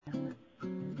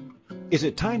Is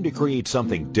it time to create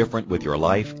something different with your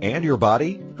life and your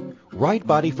body? Right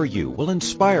Body for You will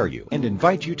inspire you and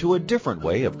invite you to a different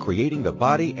way of creating the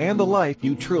body and the life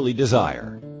you truly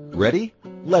desire. Ready?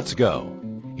 Let's go.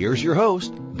 Here's your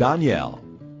host, Danielle.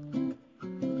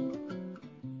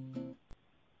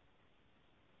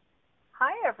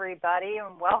 Hi, everybody,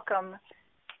 and welcome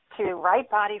to Right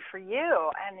Body for You.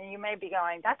 And you may be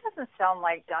going, that doesn't sound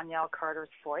like Danielle Carter's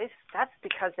voice. That's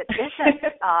because it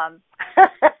isn't.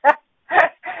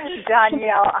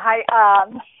 Danielle, hi.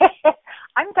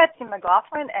 I'm Betsy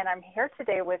McLaughlin, and I'm here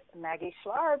today with Maggie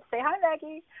Schlarb. Say hi,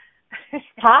 Maggie.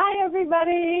 Hi,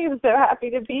 everybody. I'm so happy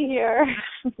to be here.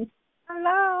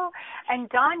 Hello. And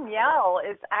Danielle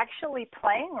is actually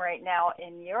playing right now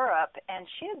in Europe, and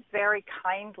she has very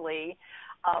kindly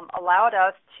allowed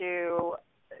us to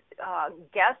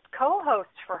guest co-host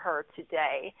for her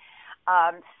today.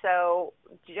 So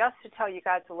just to tell you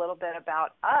guys a little bit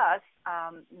about us,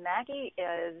 Maggie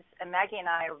and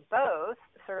I are both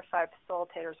certified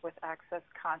facilitators with Access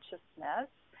Consciousness.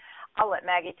 I'll let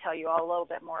Maggie tell you all a little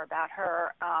bit more about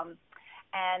her.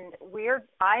 And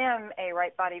I am a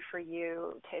Right Body for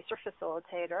You taster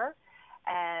facilitator.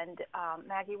 And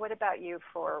Maggie, what about you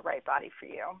for Right Body for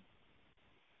You?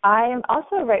 I am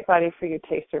also a Right Body for You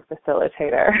taster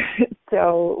facilitator.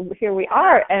 So here we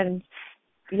are. And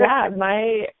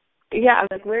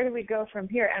like where do we go from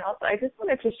here? And also I just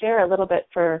wanted to share a little bit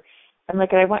and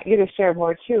I want you to share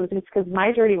more too, just because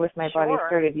my journey with my body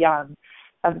started young,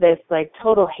 of this like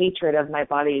total hatred of my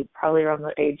body, probably around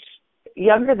the age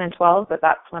younger than 12, but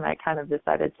that's when I kind of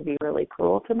decided to be really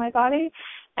cruel to my body.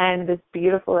 And this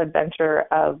beautiful adventure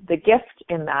of the gift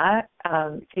in that,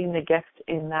 seeing the gift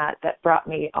in that brought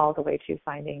me all the way to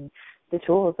finding the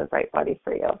tools of Right Body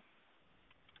for You.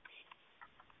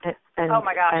 And, oh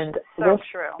my gosh, so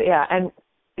true. Yeah, and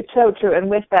it's so true. And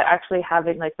with that, actually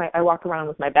having I walk around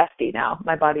with my bestie now.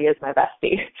 My body is my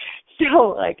bestie. So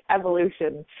like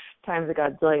evolution times a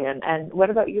godzillion. And what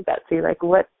about you, Betsy? Like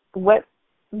what?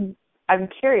 I'm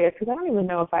curious because I don't even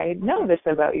know if I know this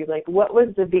about you. Like, what was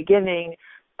the beginning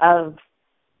of,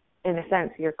 in a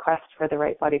sense, your quest for the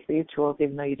Right Body for You tools,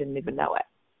 even though you didn't even know it?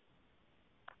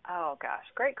 Oh gosh,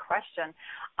 great question.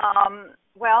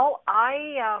 Well,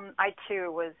 I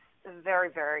too was very,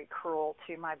 very cruel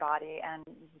to my body, and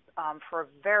for a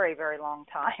very, very long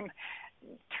time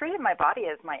treated my body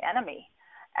as my enemy,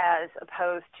 as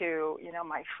opposed to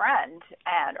my friend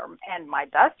and my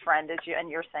best friend, and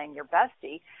you're saying your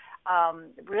bestie.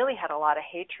 Really had a lot of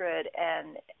hatred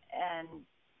and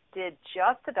did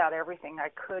just about everything I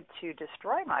could to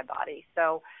destroy my body.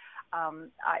 So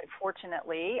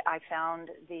fortunately, I found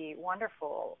the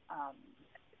wonderful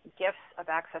gifts of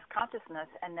Access Consciousness,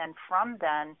 and then from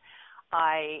then,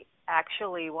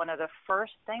 one of the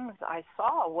first things I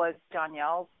saw was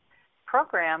Danielle's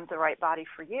program, The Right Body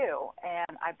for You,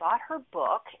 and I bought her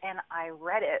book and I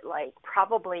read it like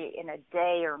probably in a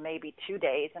day or maybe 2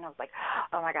 days, and I was like,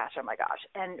 oh my gosh,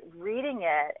 and reading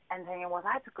it and thinking, well,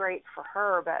 that's great for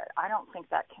her, but I don't think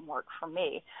that can work for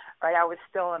me, right? I was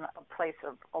still in a place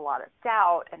of a lot of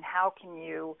doubt, and how can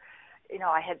you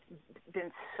I had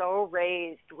been so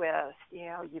raised with,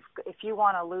 if you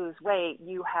want to lose weight,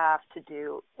 you have to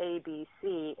do A, B,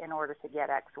 C in order to get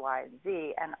X, Y, and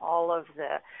Z, and all of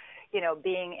the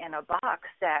being in a box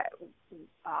that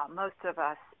most of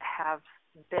us have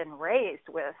been raised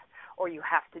with, or you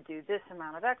have to do this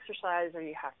amount of exercise, or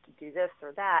you have to do this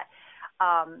or that.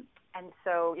 And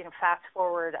so, fast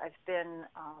forward, I've been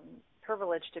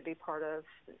privileged to be part of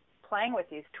playing with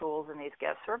these tools and these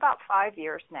gifts for about 5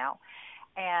 years now.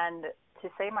 And to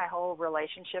say my whole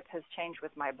relationship has changed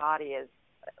with my body is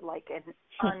like an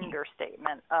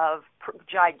understatement of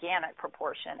gigantic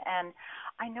proportion. And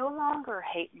I no longer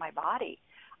hate my body.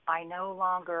 I no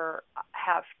longer I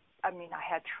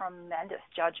had tremendous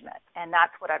judgment. And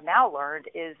that's what I've now learned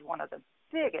is one of the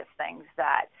biggest things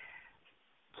that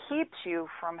keeps you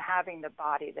from having the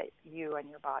body that you and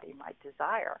your body might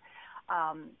desire.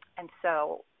 And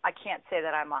so I can't say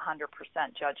that I'm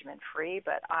 100% judgment free,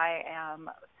 but I am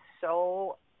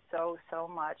so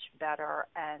much better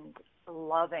and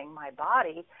loving my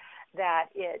body that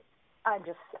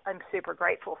I'm super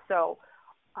grateful. So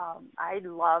I'd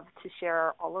love to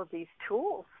share all of these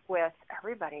tools with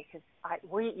everybody, because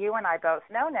you and I both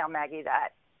know now, Maggie, that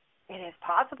it is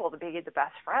possible to be the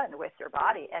best friend with your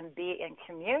body and be in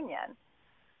communion.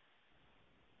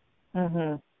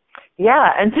 Mm-hmm.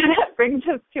 Yeah, and so that brings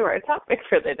us to our topic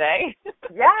for the day.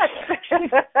 Yes.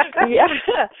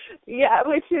 Yeah,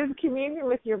 which is communion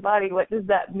with your body. What does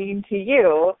that mean to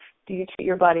you? Do you treat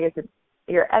your body as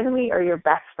your enemy or your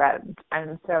best friend.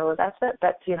 And so that's what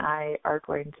Betsy and I are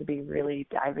going to be really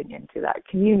diving into, that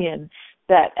communion.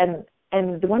 That and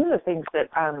one of the things that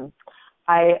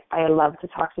I love to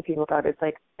talk to people about is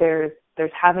like there's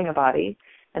having a body,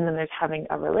 and then there's having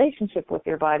a relationship with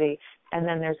your body, and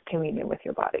then there's communion with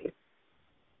your body.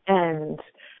 And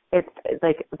it's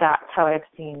like that's how I've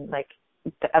seen like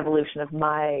the evolution of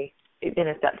my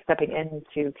stepping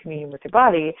into communion with your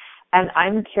body. And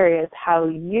I'm curious how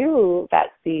you,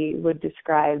 Betsy, would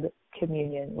describe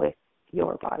communion with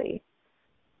your body.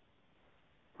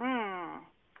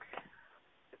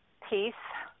 Peace.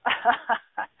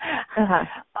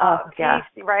 Yeah.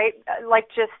 Peace, right? Like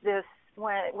just this,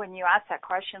 when you ask that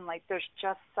question, like there's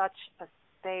just such a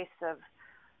space of,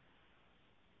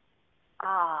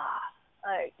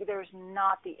 like there's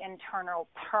not the internal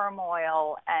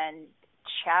turmoil and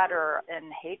chatter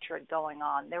and hatred going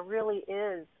on. There really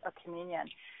is a communion.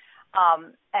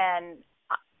 And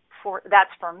that's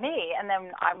for me. And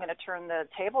then I'm going to turn the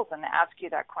tables and ask you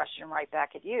that question right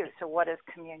back at you. So what is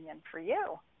communion for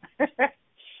you?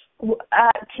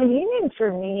 Communion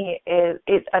for me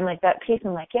is, I'm like that piece.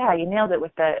 I'm like, yeah, you nailed it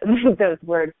with those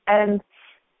words. And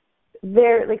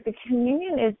there, like the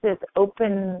communion is this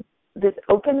openness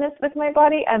with my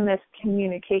body, and this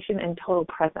communication and total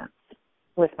presence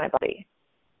with my body.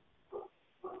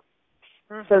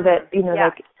 Mm-hmm. So that, you know,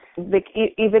 like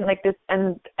even like this,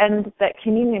 and that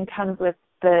communion comes with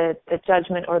the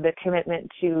judgment or the commitment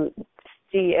to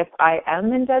see if I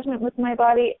am in judgment with my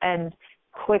body, and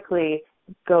quickly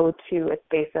go to a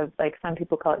space of, like, some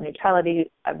people call it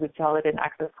neutrality. I would call it an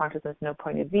access consciousness, no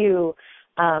point of view,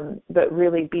 but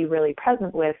really be really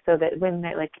present with, so that when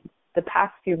like the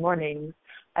past few mornings,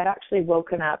 I've actually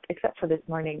woken up, except for this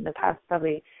morning, the past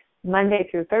probably Monday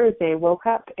through Thursday, woke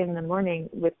up in the morning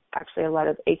with actually a lot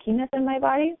of achiness in my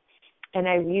body. And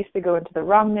I used to go into the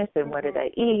wrongness and what did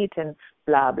I eat and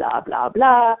blah, blah, blah,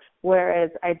 blah. Whereas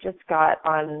I just got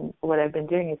on, what I've been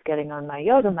doing is getting on my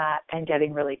yoga mat and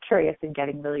getting really curious and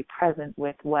getting really present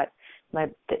with what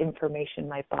the information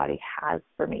my body has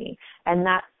for me. And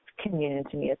that's communion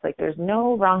to me. It's like there's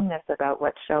no wrongness about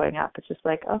what's showing up. It's just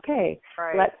like, okay,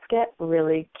 Let's get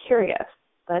really curious.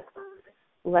 Let's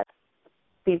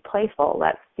be playful.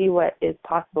 Let's see what is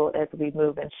possible as we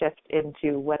move and shift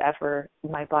into whatever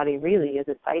my body really is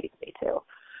inviting me to.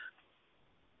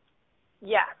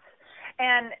 Yes.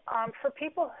 And for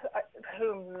people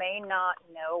who may not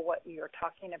know what you're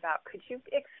talking about, could you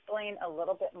explain a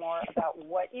little bit more about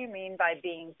what you mean by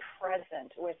being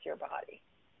present with your body?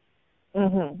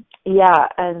 Mm-hmm. Yeah,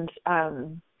 and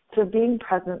so being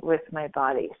present with my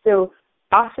body. So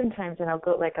oftentimes, and I'll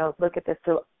look at this,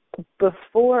 so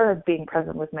before being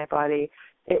present with my body,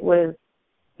 it was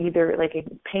either like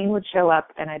pain would show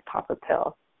up and I'd pop a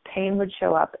pill. Pain would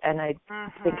show up and I'd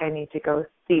think I need to go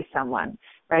see someone,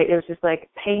 right? It was just like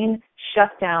pain,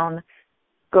 shut down,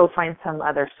 go find some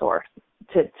other source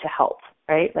to help,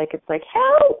 right? Like it's like,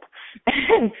 help!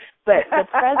 But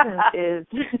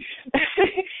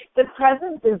the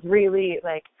presence is really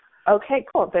like, okay,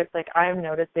 cool. There's like, I'm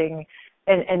noticing,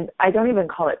 and I don't even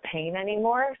call it pain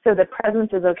anymore. So the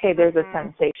presence is okay. There's a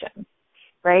sensation,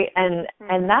 right? And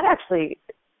that actually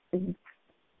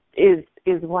is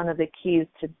one of the keys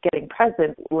to getting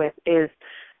present with, is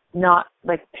not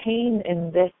like pain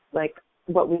in this, like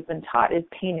what we've been taught is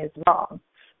pain is wrong.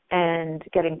 And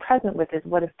getting present with is,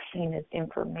 what if pain is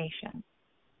information?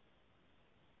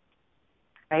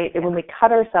 Right? And when we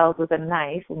cut ourselves with a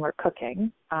knife when we're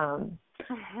cooking,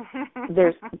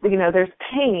 there's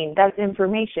pain. That's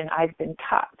information. I've been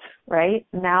cut, right?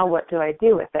 Now what do I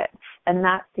do with it? And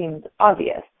that seems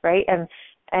obvious, right?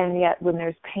 And yet when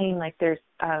there's pain, like there's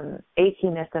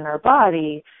achiness in our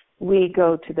body, we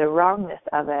go to the wrongness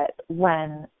of it,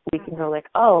 when we can go like,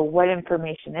 oh, what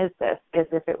information is this? As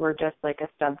if it were just like a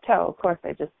stubbed toe. Of course,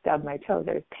 I just stubbed my toe.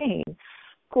 There's pain.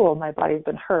 Cool, my body's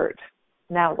been hurt.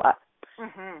 Now what?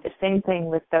 The same thing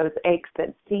with those aches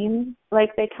that seem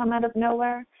like they come out of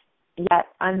nowhere, yet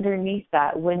underneath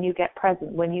that, when you get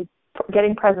present,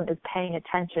 getting present is paying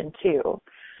attention to,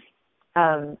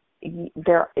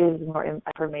 there is more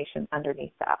information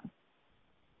underneath that.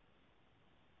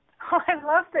 I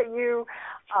love that you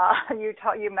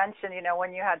mentioned,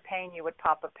 when you had pain you would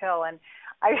pop a pill, and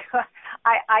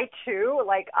I too,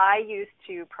 like I used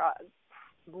to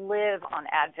live on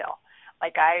Advil.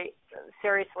 Like I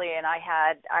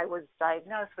was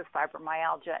diagnosed with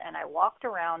fibromyalgia, and I walked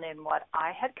around in what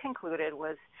I had concluded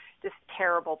was just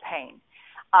terrible pain.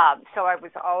 So I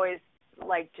was always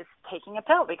like just taking a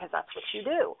pill because that's what you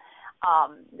do.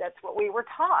 That's what we were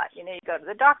taught. You go to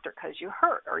the doctor because you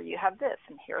hurt or you have this,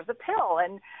 and here's a pill,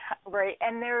 and right.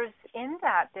 And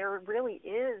there really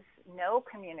is no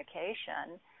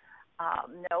communication,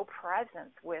 no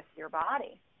presence with your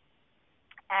body.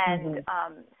 And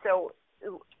so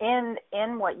in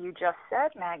what you just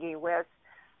said, Maggie, with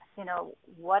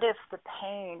what if the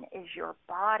pain is your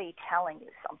body telling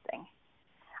you something?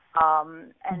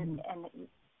 And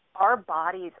our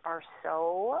bodies are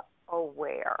so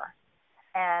aware.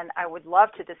 And I would love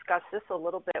to discuss this a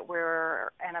little bit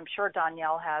and I'm sure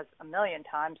Danielle has a million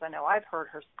times, I know I've heard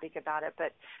her speak about it,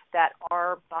 but that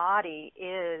our body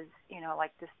is,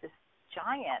 like this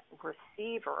giant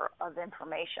receiver of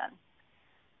information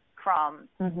from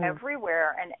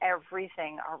everywhere and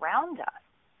everything around us.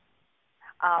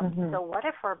 So what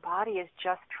if our body is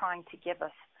just trying to give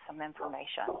us some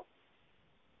information?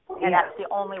 And that's the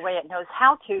only way it knows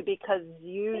how to, because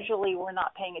usually we're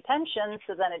not paying attention,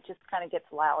 so then it just kind of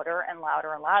gets louder and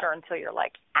louder and louder until you're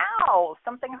like, ow,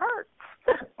 something hurts.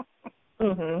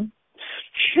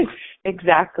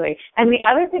 Exactly. And the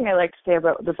other thing I like to say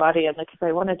about the body, and because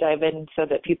I want to dive in so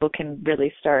that people can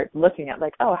really start looking at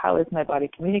how is my body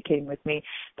communicating with me?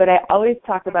 But I always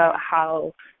talk about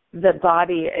how the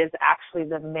body is actually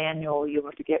the manual you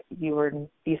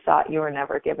thought you were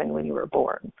never given when you were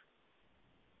born.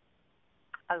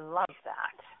 I love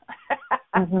that.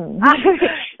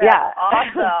 Yeah.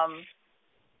 Awesome.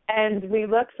 And we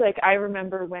looked I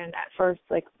remember when at first,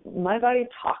 my body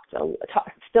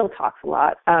still talks a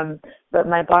lot, but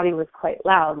my body was quite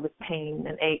loud with pain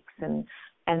and aches and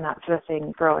that sort of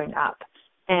thing growing up.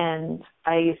 And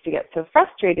I used to get so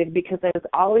frustrated because I was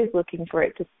always looking for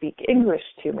it to speak English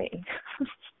to me.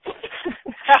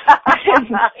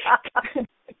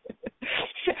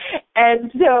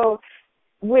 And so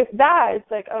with that,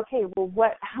 it's okay,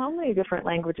 well, how many different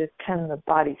languages can the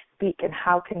body speak, and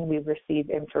how can we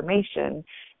receive information?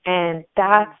 And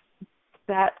that's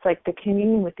the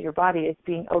communion with your body is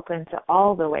being open to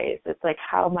all the ways. It's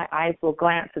how my eyes will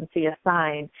glance and see a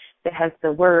sign that has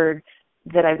the word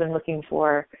that I've been looking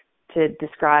for to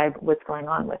describe what's going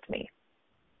on with me,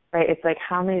 right? It's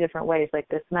how many different ways,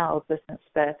 the smells,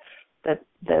 the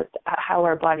how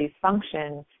our bodies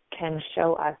function can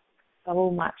show us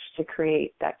so much to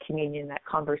create that communion, that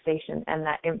conversation, and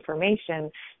that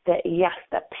information that, yes,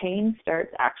 that pain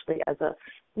starts actually as a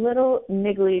little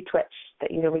niggly twitch that,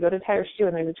 we go to tie our shoe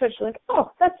and there's a twitch, we're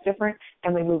oh, that's different,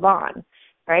 and we move on,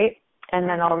 right? And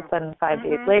then all of a sudden 5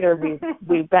 days later,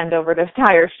 we bend over to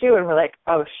tie our shoe and we're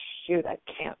oh, shoot, I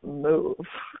can't move.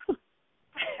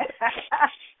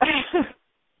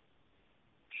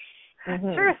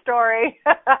 True story.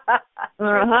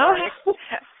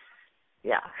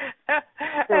 Yeah.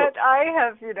 And I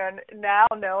have, now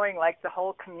knowing the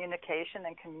whole communication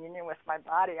and communion with my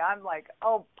body, I'm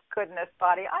oh goodness,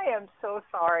 body, I am so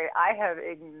sorry. I have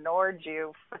ignored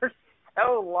you for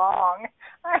so long.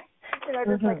 I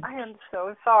am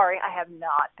so sorry. I have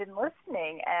not been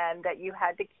listening, and that you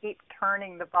had to keep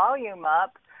turning the volume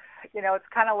up. It's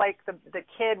kind of like the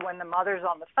kid when the mother's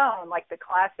on the phone, the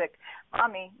classic,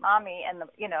 mommy, and the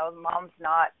mom's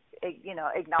not,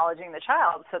 acknowledging the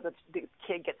child. So the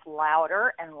kid gets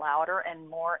louder and louder and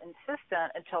more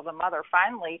insistent until the mother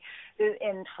finally,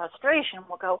 in frustration,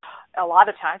 will go, a lot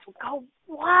of times, will go,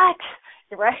 what?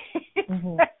 Right?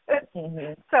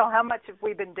 So how much have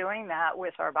we been doing that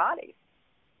with our bodies?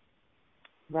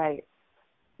 Right.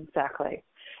 Exactly.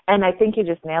 And I think you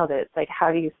just nailed it. It's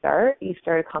how do you start? You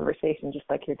start a conversation just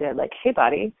like you did. Hey,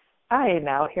 buddy, I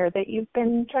now hear that you've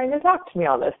been trying to talk to me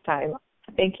all this time.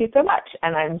 Thank you so much.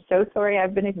 And I'm so sorry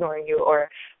I've been ignoring you, or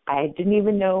I didn't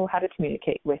even know how to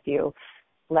communicate with you.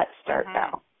 Let's start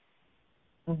now.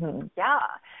 Yeah.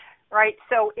 Right.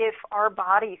 So if our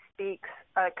body speaks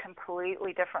a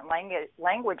completely different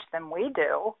language than we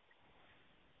do,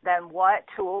 then what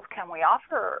tools can we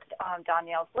offer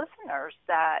Danielle's listeners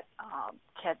that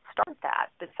can start that,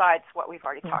 besides what we've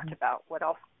already talked about? What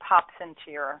else pops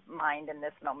into your mind in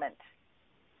this moment?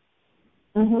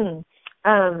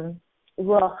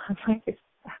 Well, I'm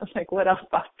what else?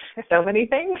 So many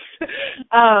things.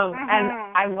 And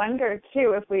I wonder,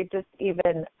 too, if we just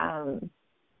even,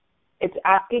 it's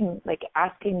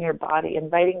asking your body,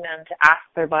 inviting them to ask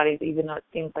their bodies, even though it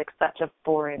seems like such a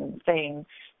foreign thing,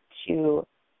 to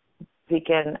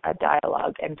begin a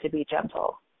dialogue and to be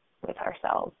gentle with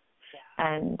ourselves. Yeah.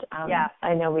 And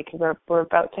I know we're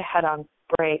about to head on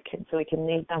break, and so we can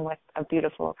leave them with a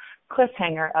beautiful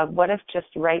cliffhanger of what if just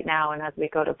right now, and as we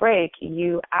go to break,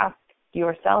 you ask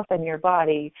yourself and your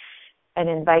body and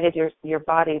invited your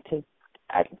body to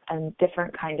a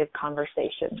different kind of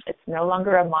conversation. It's no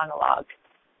longer a monologue.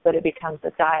 but it becomes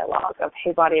a dialogue of,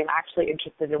 hey, body, I'm actually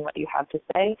interested in what you have to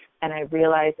say, and I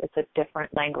realize it's a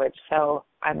different language, so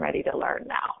I'm ready to learn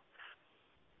now.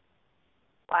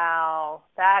 Wow,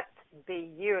 that's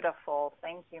beautiful.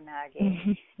 Thank you,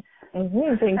 Maggie.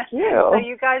 Thank you. So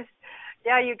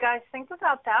you guys think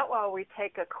about that while we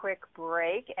take a quick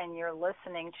break, and you're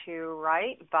listening to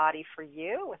Right Body for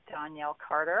You with Danielle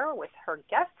Carter, with her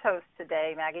guest hosts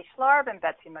today, Maggie Schlarb and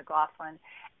Betsy McLaughlin,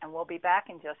 and we'll be back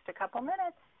in just a couple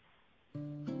minutes.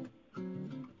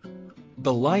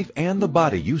 The life and the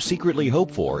body you secretly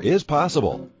hope for is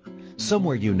possible.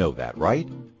 Somewhere you know that, right?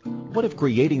 What if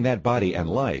creating that body and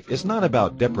life is not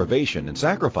about deprivation and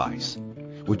sacrifice?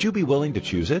 Would you be willing to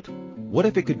choose it? What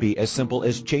if it could be as simple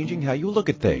as changing how you look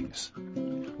at things?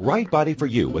 Right Body for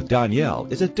You with Danielle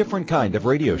is a different kind of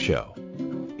radio show.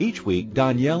 Each week,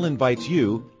 Danielle invites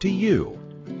you to you.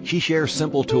 She shares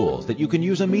simple tools that you can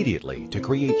use immediately to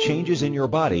create changes in your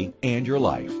body and your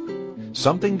life.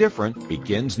 Something different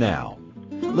begins now.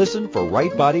 Listen for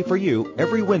Right Body for You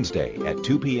every Wednesday at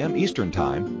 2 p.m. Eastern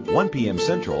Time, 1 p.m.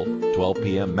 Central, 12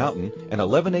 p.m. Mountain, and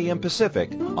 11 a.m.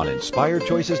 Pacific on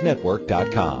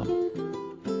InspiredChoicesNetwork.com.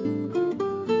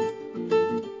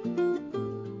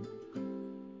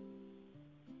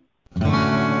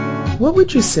 What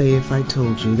would you say if I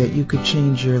told you that you could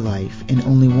change your life in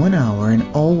only 1 hour and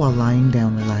all while lying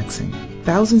down relaxing?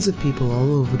 Thousands of people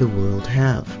all over the world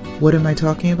have. What am I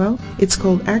talking about? It's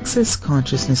called Access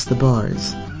Consciousness, the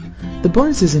bars. The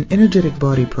bars is an energetic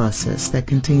body process that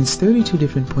contains 32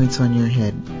 different points on your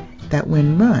head that,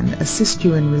 when run, assist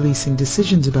you in releasing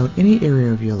decisions about any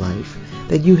area of your life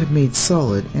that you have made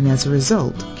solid and as a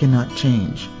result cannot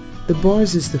change. The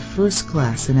bars is the first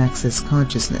class in Access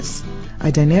Consciousness,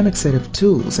 a dynamic set of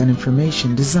tools and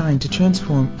information designed to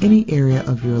transform any area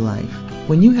of your life.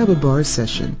 When you have a bars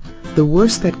session, the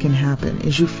worst that can happen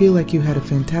is you feel like you had a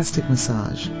fantastic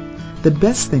massage. The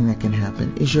best thing that can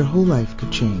happen is your whole life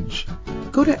could change.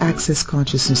 Go to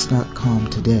accessconsciousness.com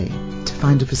today to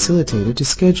find a facilitator to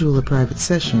schedule a private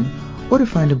session or to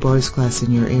find a bars class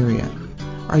in your area.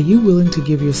 Are you willing to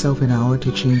give yourself an hour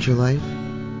to change your life?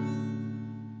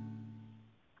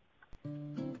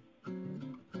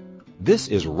 This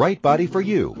is Right Body for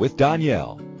You with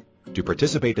Danielle. To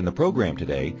participate in the program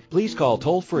today, please call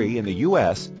toll-free in the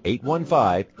U.S.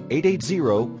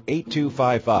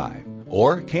 815-880-8255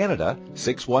 or Canada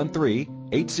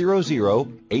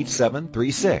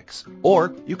 613-800-8736.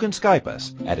 Or you can Skype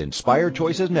us at Inspired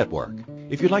Choices Network.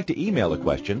 If you'd like to email a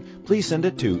question, please send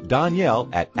it to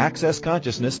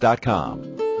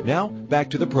Danielle@accessconsciousness.com. Now,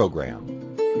 back to the program.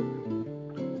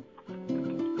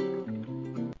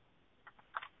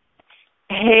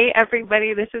 Hey,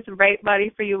 everybody, this is Right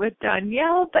Body for You with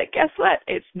Danielle, but guess what?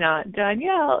 It's not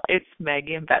Danielle. It's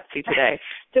Maggie and Betsy today.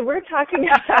 So we're talking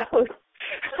about,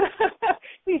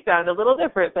 we sound a little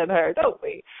different than her, don't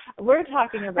we? We're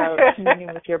talking about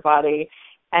communing with your body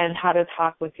and how to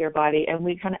talk with your body, and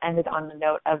we kind of ended on the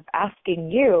note of asking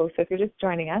you, so if you're just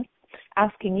joining us,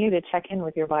 asking you to check in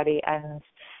with your body and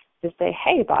just say,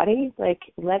 hey, body, like,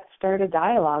 let's start a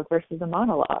dialogue versus a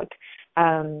monologue.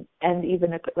 And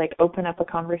even like open up a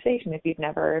conversation if you've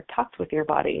never talked with your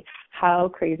body. How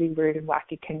crazy, weird, and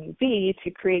wacky can you be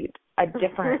to create a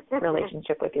different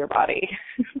relationship with your body?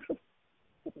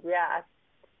 Yes.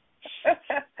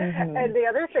 And the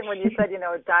other thing when you said,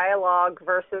 dialogue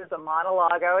versus a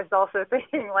monologue, I was also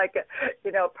thinking like,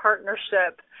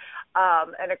 partnership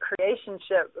and a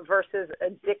creationship versus a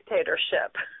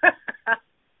dictatorship.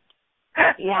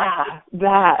 Yeah,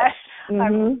 that.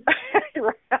 Right,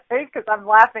 because I'm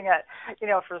laughing at,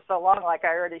 for so long, like I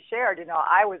already shared,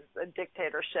 I was a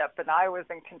dictatorship and I was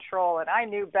in control and I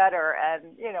knew better,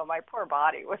 and, my poor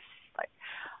body was like,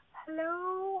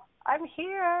 hello, I'm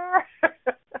here.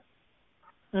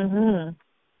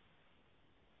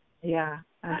 Yeah,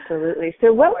 absolutely.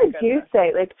 So what would you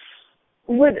say,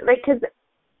 because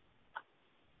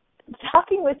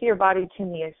talking with your body to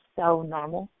me is so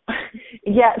normal.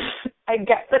 Yet I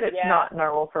get that it's not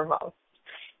normal for most.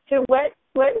 So what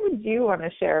would you want to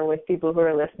share with people who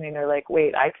are listening? Or like,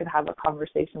 wait, I could have a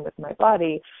conversation with my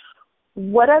body.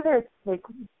 What other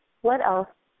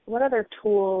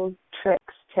tools,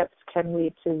 tricks, tips can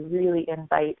we to really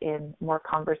invite in more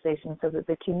conversation so that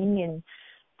the communion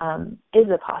is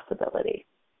a possibility?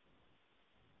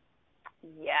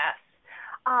 Yes.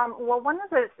 Well, one of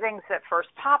the things that first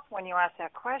popped when you asked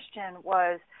that question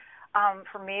was,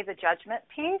 for me, the judgment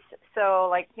piece. So,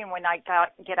 like, when I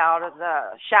get out of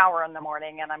the shower in the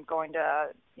morning and I'm going to,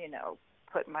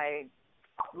 put my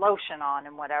lotion on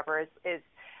and whatever, is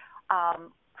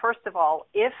first of all,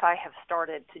 if I have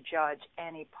started to judge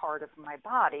any part of my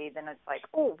body, then it's like,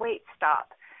 oh, wait,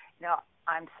 stop.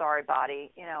 I'm sorry,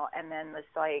 body, and then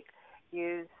it's like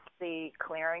use the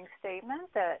clearing statement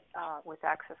that with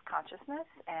Access Consciousness,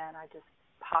 and I just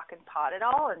pock and pot it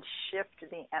all and shift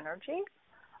the energy.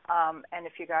 And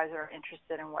if you guys are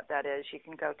interested in what that is, you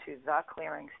can go to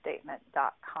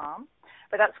theclearingstatement.com.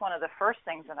 But that's one of the first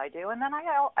things that I do. And then I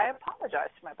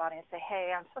apologize to my body and say,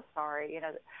 hey, I'm so sorry.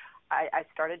 I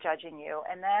started judging you.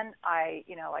 And then I,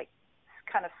 like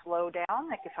kind of slow down,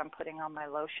 like if I'm putting on my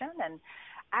lotion, and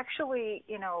actually,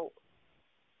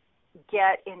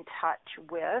 get in touch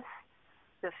with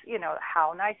this,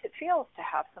 how nice it feels to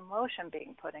have some lotion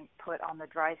being put on the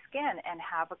dry skin and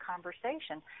have a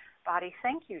conversation. Body,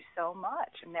 thank you so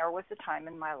much. And there was a time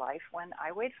in my life when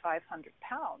I weighed 500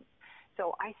 pounds.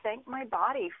 So I thank my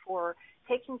body for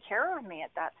taking care of me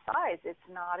at that size. It's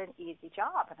not an easy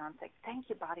job. And I'm saying, thank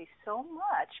you, body, so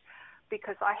much,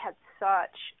 because I had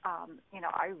such,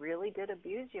 I really did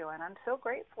abuse you. And I'm so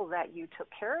grateful that you took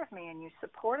care of me and you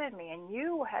supported me, and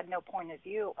you had no point of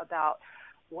view about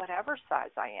whatever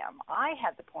size I am. I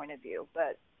had the point of view,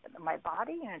 but my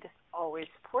body, just always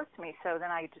supports me. So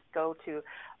then I just go to,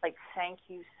 like, thank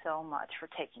you so much for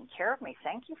taking care of me.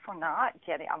 Thank you for not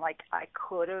getting, I'm like,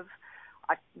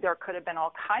 there could have been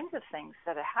all kinds of things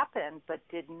that had happened, but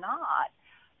did not.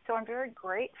 So I'm very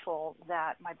grateful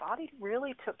that my body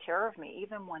really took care of me,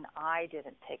 even when I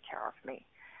didn't take care of me.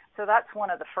 So that's one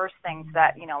of the first things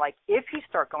that, like if you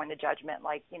start going to judgment,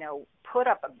 like, put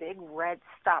up a big red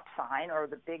stop sign or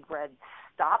the big red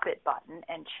stop it button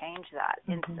and change that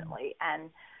instantly and,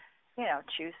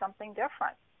 choose something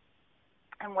different.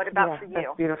 And what about for you?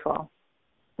 That's beautiful.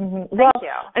 Mm-hmm. Thank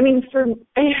you. I mean,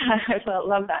 I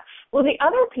love that. Well, the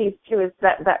other piece too is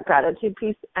that gratitude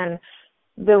piece, and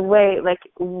the way, like,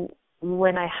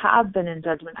 when I have been in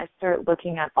judgment, I start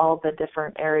looking at all the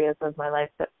different areas of my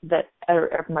life that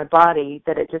of my body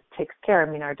that it just takes care of.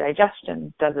 I mean, our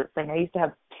digestion does its thing. I used to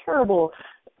have terrible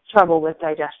trouble with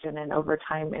digestion, and over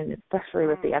time, and especially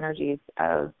with the energies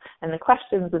and the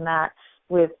questions and that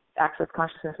with Access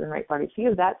Consciousness and Right Body for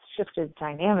You, that's shifted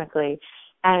dynamically.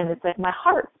 And it's like my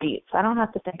heart beats. I don't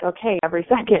have to think, okay, every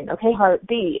second, okay, heart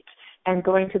beat, and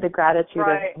going to the gratitude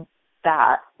of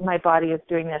that my body is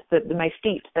doing this, that my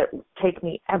feet that take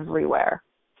me everywhere,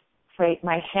 right?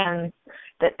 My hands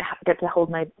that get to hold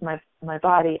my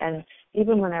body. And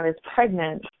even when I was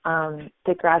pregnant,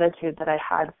 the gratitude that I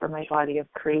had for my body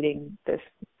of creating this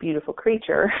beautiful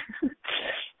creature,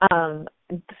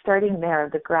 starting there,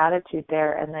 the gratitude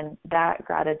there, and then that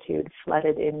gratitude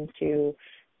flooded into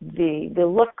the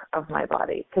look of my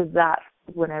body, because that,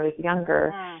 when I was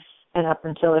younger, and up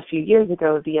until a few years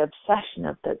ago, the obsession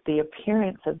of the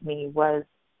appearance of me was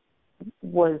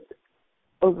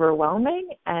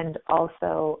overwhelming and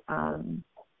also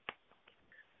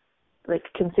like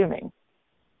consuming.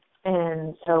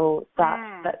 And so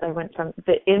that I went from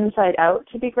the inside out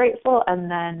to be grateful, and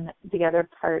then the other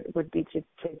part would be to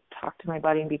talk to my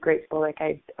body and be grateful. Like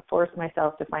I forced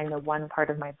myself to find the one part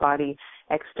of my body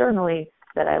externally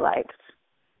that I liked.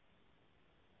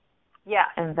 Yeah.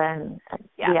 And then,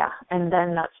 and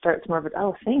then that starts more of it,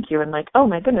 oh, thank you. And like, oh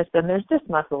my goodness, then there's this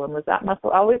muscle. And was that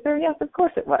muscle always there? Yes, of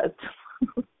course it was.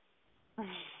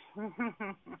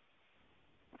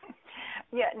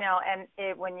 Yeah, no, and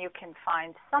when you can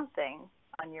find something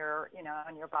on your,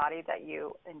 on your body that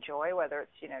you enjoy, whether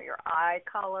it's, your eye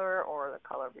color or the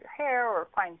color of your hair, or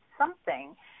find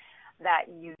something that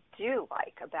you do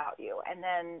like about you. And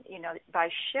then, by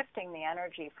shifting the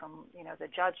energy from, the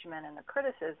judgment and the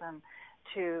criticism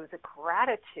to the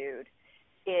gratitude,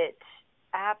 it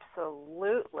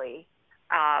absolutely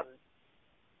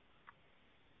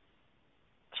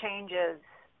changes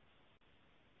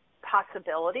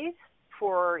possibilities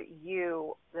for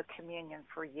you, the communion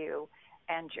for you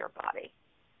and your body.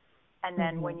 And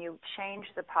then when you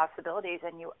change the possibilities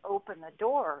and you open the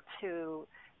door to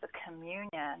the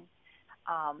communion,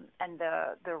 and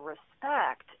the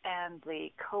respect and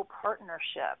the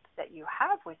co-partnership that you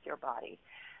have with your body,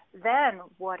 then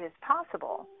what is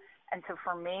possible? And so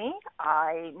for me,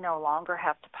 I no longer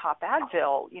have to pop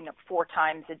Advil, 4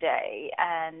 times a day,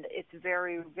 and it's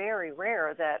very, very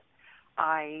rare that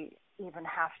I even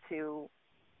have to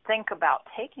think about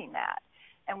taking that.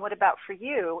 And what about for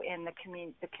you in the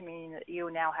communion that you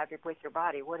now have with your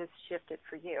body? What has shifted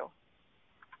for you?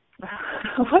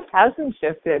 What hasn't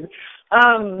shifted?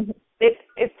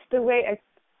 It's the way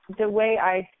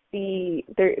I see.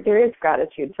 There is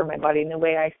gratitude for my body, and the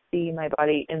way I see my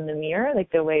body in the mirror, like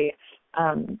the way,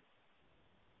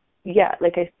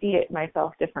 like I see it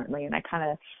myself differently. And I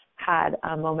kind of had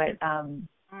a moment, I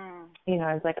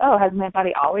was like, oh, has my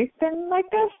body always been like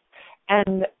this?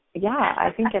 And yeah, I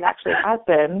think it actually has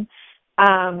been.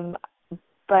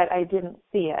 but I didn't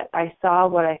see it. I saw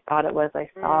what I thought it was. I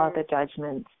saw the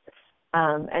judgments.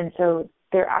 And so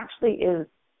there actually is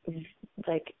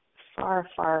like far,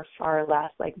 far, far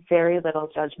less, like very little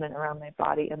judgment around my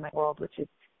body and my world, which is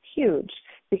huge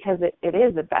because it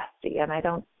is a bestie. And I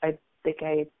think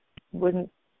I wouldn't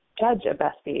judge a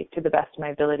bestie to the best of my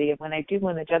ability. And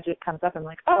when the judgment comes up, I'm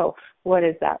like, oh, what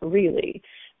is that really?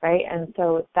 Right? And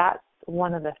so that's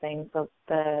one of the things,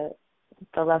 the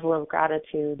level of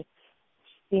gratitude,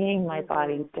 seeing my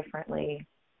body differently.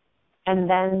 And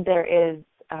then there is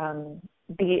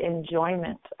the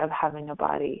enjoyment of having a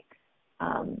body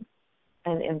and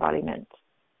embodiment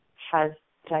has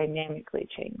dynamically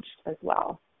changed as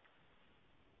well.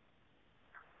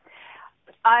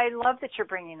 I love that you're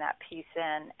bringing that piece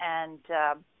in. And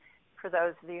for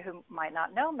those of you who might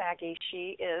not know Maggie,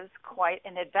 she is quite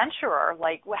an adventurer.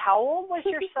 Like, how old was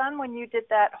your son when you did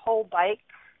that whole bike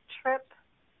trip?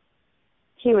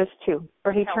 He was 2,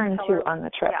 or he turned 2 on the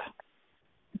trip.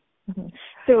 Yeah. Mm-hmm.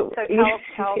 So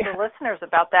tell the listeners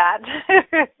about that.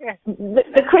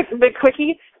 the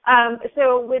quickie.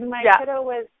 So when my kiddo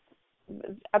was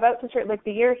about to turn, like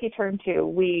the year he turned 2,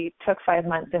 we took 5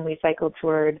 months and we cycle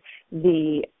toured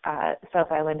the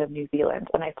South Island of New Zealand,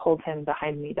 and I pulled him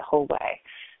behind me the whole way.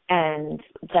 And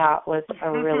that was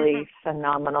a really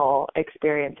phenomenal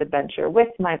experience, adventure with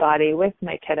my body, with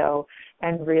my kiddo,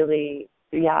 and really,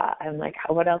 I'm like,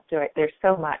 what else there's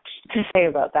so much to say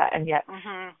about that. And yet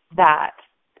that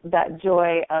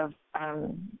joy of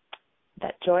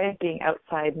being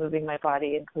outside, moving my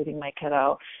body, including my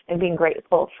kiddo, and being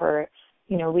grateful for,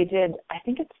 we did, I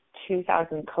think it's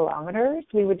 2,000 kilometers.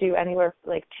 We would do anywhere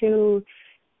like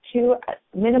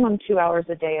minimum 2 hours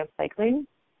a day of cycling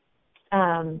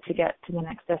to get to the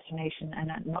next destination. And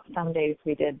then some days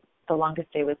the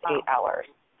longest day was 8 hours.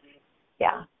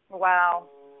 Yeah. Wow.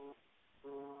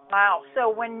 So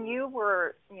when you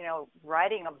were,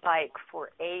 riding a bike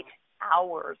for 8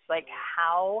 hours, like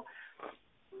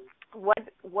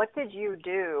what did you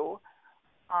do,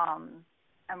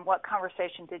 and what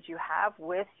conversation did you have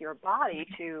with your body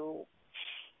to,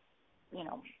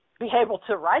 be able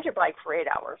to ride your bike for 8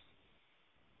 hours?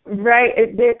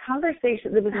 Right. The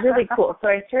conversation, it was really cool. So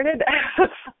I started,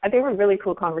 they were really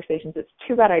cool conversations. It's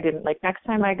too bad I didn't. Like, next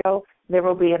time I go, there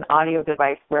will be an audio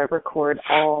device where I record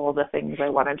all the things I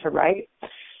wanted to write.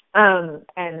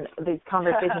 And these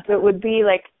conversations, so it would be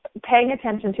like paying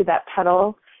attention to that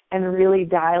pedal and really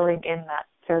dialing in that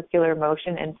circular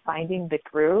motion and finding the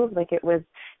groove. Like, it was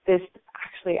this,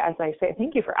 actually, as I say,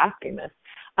 thank you for asking this,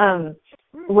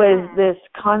 was this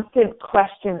constant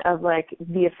question of like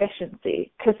the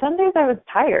efficiency. Because some days I was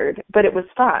tired, but it was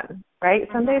fun, right?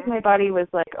 Some days my body was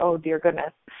like, oh dear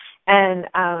goodness. And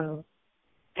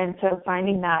so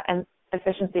finding that and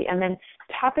efficiency, and then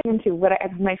tapping into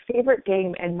my favorite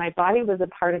game, and my body was a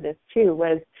part of this too,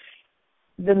 was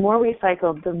the more we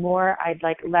cycled, the more I'd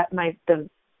like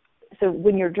so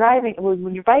when you're driving,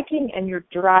 when you're biking and you're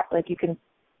like, you can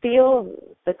feel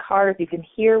the cars, you can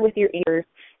hear with your ears,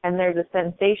 and there's a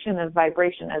sensation of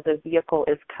vibration as a vehicle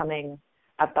is coming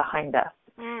up behind us.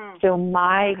 So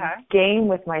my game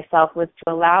with myself was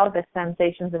to allow the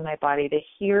sensations in my body to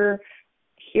hear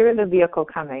the vehicle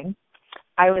coming.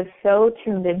 I was so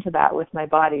tuned into that with my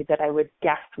body that I would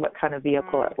guess what kind of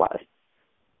vehicle it was.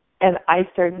 And I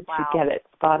started to get it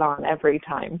spot on every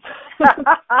time.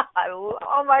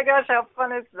 Oh my gosh, how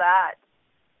fun is that?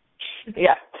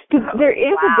 Yeah, because there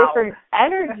is a different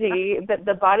energy that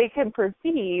the body can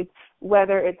perceive,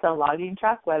 whether it's a logging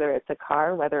truck, whether it's a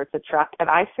car, whether it's a truck. And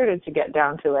I started to get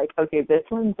down to like, okay, this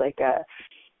one's like a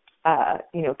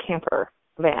camper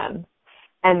van.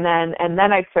 And then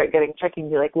I'd start getting tricky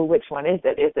and be like, well, which one is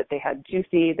it? Is it they had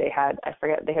Juicy, they had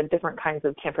different kinds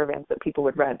of camper vans that people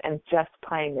would rent, and just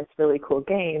playing this really cool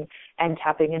game and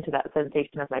tapping into that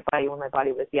sensation of my body when my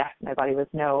body was yes, my body was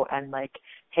no, and like,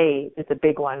 hey, it's a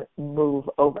big one, move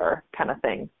over kind of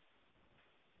thing.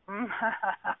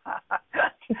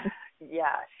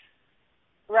 Yes.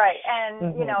 Right.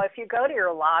 And, if you go to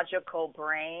your logical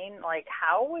brain, like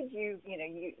how would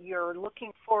you're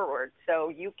looking forward, so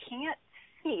you can't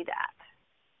see that,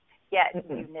 yet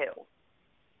you knew.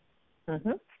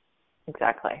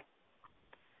 Exactly.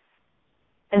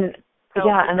 And so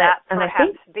and that perhaps I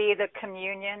think be the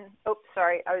communion. Oh,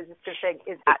 sorry, I was just going to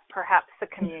say, is that perhaps the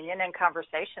communion and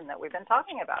conversation that we've been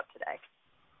talking about today?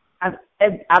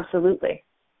 Absolutely.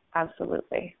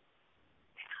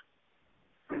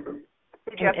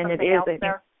 Did you have something else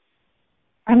there?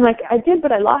 I'm like, I did,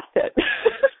 but I lost it.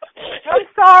 I'm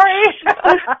sorry.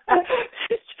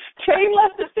 Train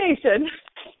left the station.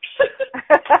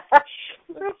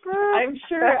 I'm I'm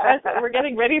sure as we're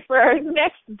getting ready for our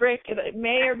next break, it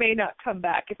may or may not come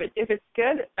back. If it's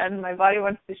good and my body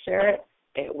wants to share it,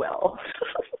 it will.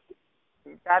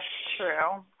 That's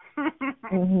true.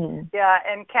 Yeah,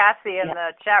 and Cassie in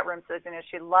the chat room says,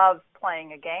 she loves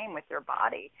playing a game with your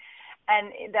body.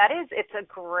 And it's a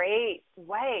great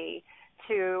way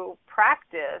to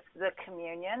practice the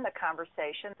communion, the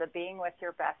conversation, the being with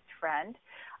your best friend.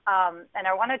 And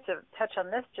I wanted to touch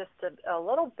on this just a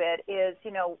little bit is,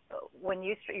 when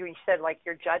you said like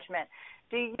your judgment,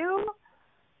 do you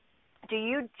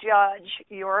judge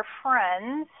your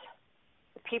friends,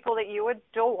 the people that you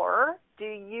adore? Do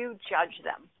you judge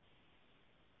them?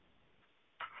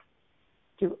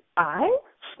 Do I?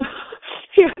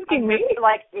 You're asking me?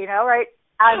 Like, right?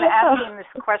 I'm asking this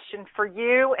question for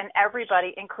you and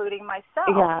everybody, including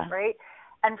myself, right?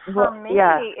 And for me,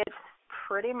 it's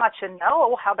pretty much a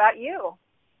no. How about you?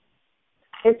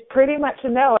 It's pretty much a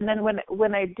no. And then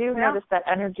when I do notice that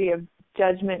energy of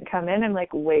judgment come in, I'm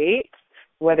like, wait,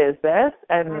 what is this?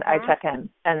 And I check in.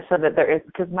 And so that there is,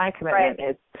 because my commitment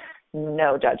is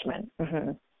no judgment.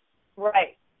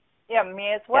 Right. Yeah,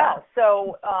 me as well.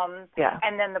 So,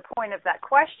 and then the point of that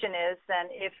question is then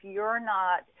if you're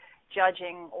not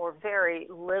judging or very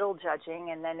little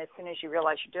judging, and then as soon as you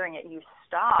realize you're doing it, you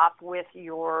stop with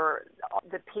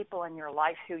the people in your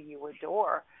life who you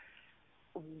adore,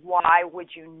 why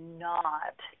would you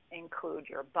not include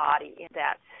your body in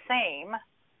that same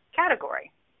category?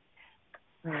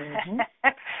 So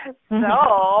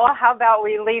how about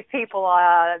we leave people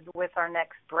with our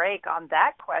next break on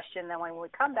that question. Then when we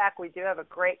come back, we do have a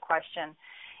great question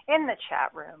in the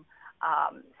chat room.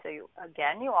 So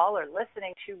again, you all are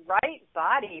listening to Right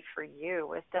Body for You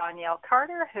with Danielle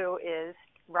Carter, who is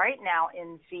right now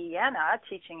in Vienna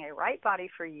teaching a Right Body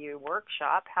for You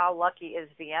workshop. How lucky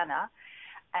is Vienna?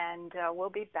 And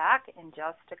we'll be back in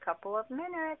just a couple of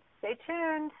minutes. Stay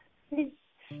tuned.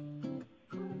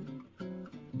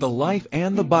 The life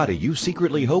and the body you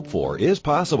secretly hope for is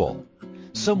possible.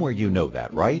 Somewhere you know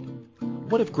that, right?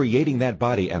 What if creating that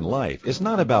body and life is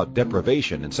not about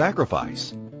deprivation and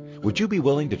sacrifice? Would you be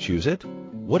willing to choose it?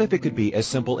 What if it could be as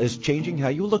simple as changing how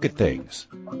you look at things?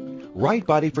 Right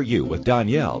Body for You with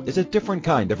Danielle is a different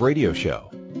kind of radio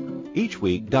show. Each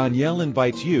week, Danielle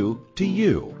invites you to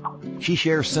you. She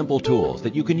shares simple tools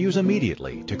that you can use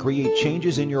immediately to create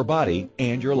changes in your body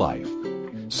and your life.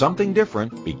 Something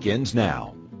different begins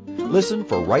now. Listen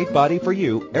for Right Body for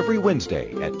You every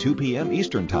Wednesday at 2 p.m.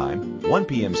 Eastern Time, 1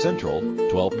 p.m. Central,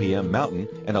 12 p.m. Mountain,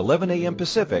 and 11 a.m.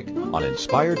 Pacific on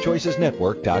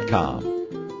InspiredChoicesNetwork.com.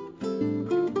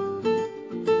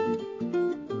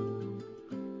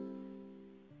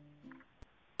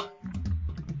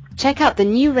 Check out the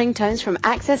new ringtones from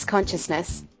Access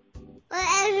Consciousness.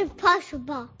 What is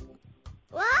possible?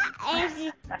 What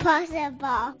is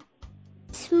possible?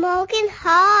 Smoking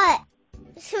hot.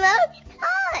 Smoking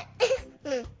hot.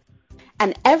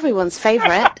 And everyone's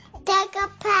favorite, Take a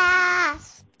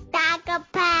pass. Take a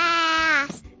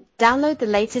pass. download the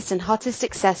latest and hottest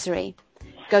accessory.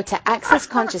 Go to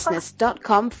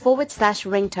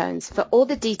accessconsciousness.com/ringtones for all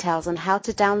the details on how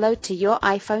to download to your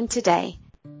iPhone today.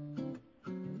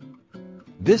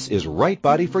 This is Right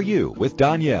Body for You with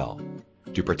Danielle.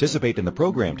 To participate in the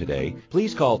program today,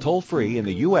 please call toll-free in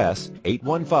the U.S.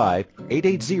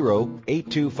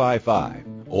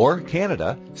 815-880-8255 or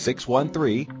Canada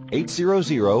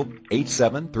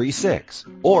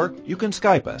 613-800-8736. Or you can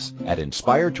Skype us at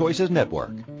Inspired Choices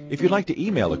Network. If you'd like to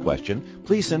email a question,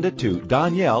 please send it to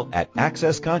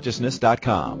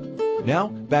Danielle@accessconsciousness.com. Now,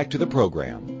 back to the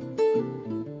program.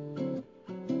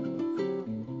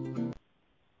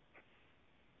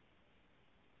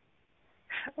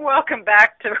 Welcome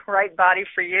back to Right Body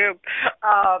for You.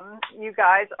 You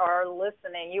guys are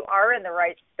listening. You are in the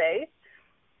right space.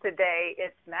 Today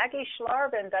it's Maggie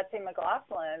Schlarb and Betsy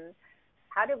McLaughlin.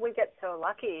 How did we get so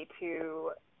lucky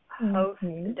to host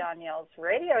Danielle's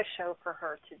radio show for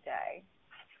her today?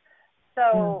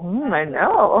 So I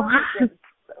know.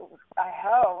 I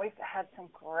hope we've had some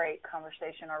great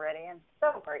conversation already and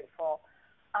so grateful.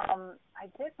 I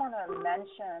did want to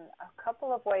mention a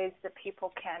couple of ways that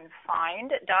people can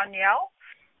find Danielle.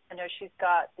 I know she's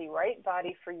got the Right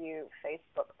Body for You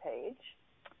Facebook page.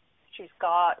 She's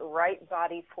got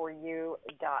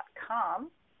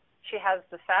rightbodyforyou.com. She has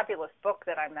the fabulous book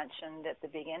that I mentioned at the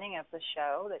beginning of the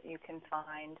show that you can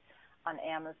find on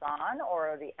Amazon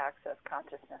or the Access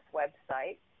Consciousness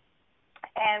website.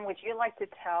 And would you like to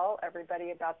tell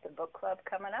everybody about the book club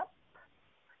coming up?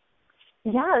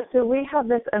 Yeah, so we have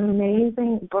this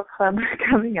amazing book club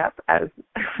coming up, as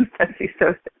Betsy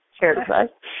so shared with us,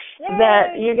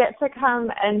 that you get to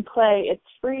come and play. It's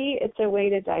free. It's a way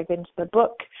to dive into the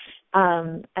book,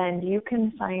 And you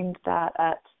can find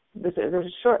that there's a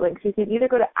short link. So you can either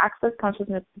go to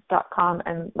accessconsciousness.com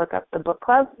and look up the book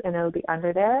club, and it'll be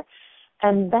under there.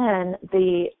 And then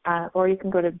or you can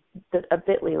go to a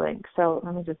Bitly link. So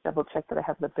let me just double check that I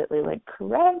have the Bitly link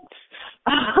correct.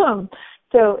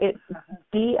 So it's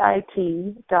bit.ly/Right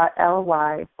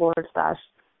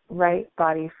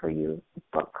Body For You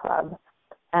Book Club.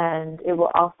 And it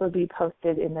will also be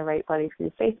posted in the Right Body For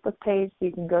You Facebook page. So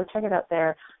you can go check it out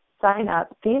there. Sign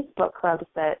up. These book clubs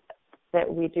that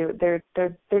we do, they're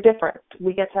different.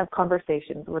 We get to have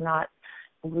conversations. We're not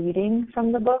reading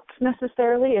from the books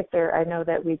necessarily. I know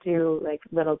that we do like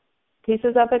little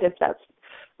pieces of it if that's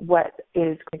what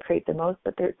is going to create the most,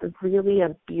 but there's really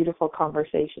a beautiful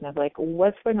conversation of like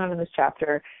what's going on in this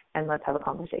chapter, and let's have a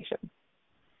conversation.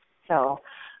 So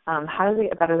how do we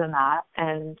get better than that?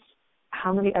 And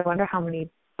I wonder how many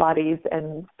bodies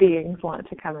and beings want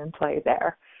to come and play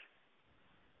there.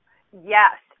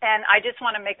 Yes, and I just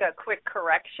want to make a quick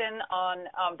correction on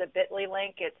the Bitly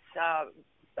link. It's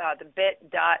the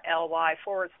bit.ly/Right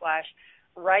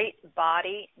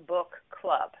Body Book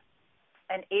Club.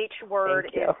 And each word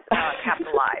is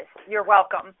capitalized. You're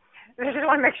welcome. I just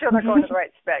want to make sure they're going to the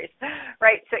right space.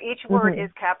 Right, so each word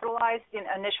is capitalized in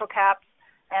initial caps,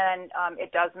 and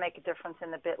it does make a difference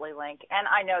in the Bitly link. And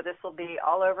I know this will be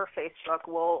all over Facebook.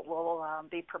 We'll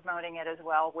be promoting it as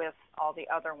well with all the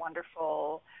other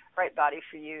wonderful Right Body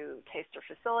For You taster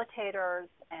facilitators,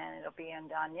 and it'll be in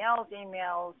Danielle's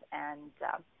emails. And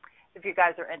if you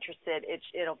guys are interested,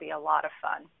 it'll be a lot of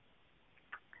fun.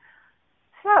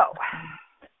 So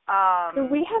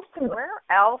we have some. Where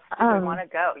else do we want to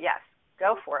go? Yes,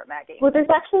 go for it, Maggie. Well, there's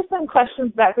actually some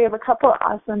questions back. We have a couple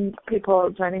awesome people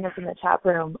joining us in the chat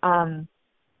room. And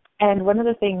one of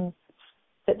the things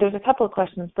that there's a couple of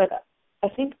questions, but I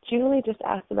think Julie just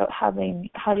asked about how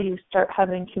do you start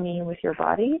having communion with your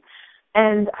body?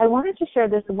 And I wanted to share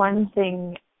this one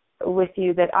thing with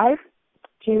you that I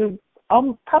do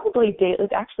probably daily.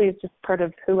 It actually is just part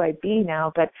of who I be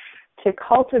now, but to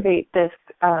cultivate this,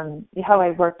 how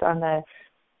I worked on the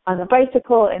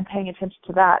bicycle and paying attention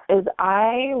to that is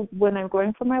when I'm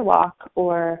going for my walk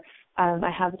or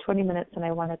I have 20 minutes and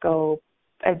I want to go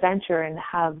adventure and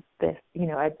have this, in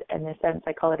a sense,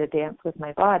 I call it a dance with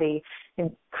my body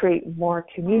and create more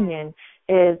communion,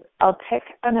 is I'll pick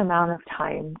an amount of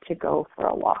time to go for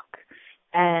a walk.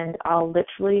 And I'll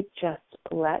literally just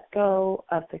let go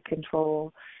of the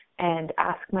control and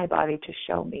ask my body to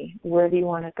show me, where do you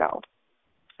want to go?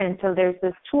 And so there's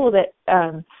this tool that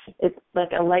it's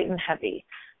like a light and heavy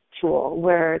tool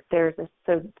where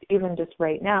so even just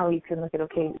right now you can look at,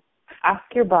 ask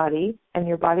your body, and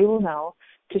your body will know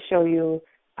to show you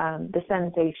the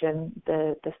sensation,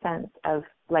 the sense of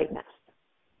lightness.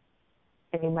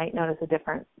 And you might notice a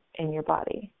difference in your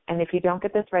body. And if you don't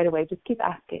get this right away, just keep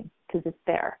asking because it's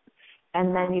there.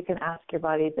 And then you can ask your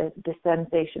body the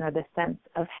sensation or the sense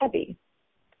of heavy.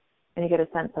 And you get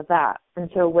a sense of that. And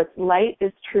so what's light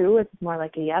is true. It's more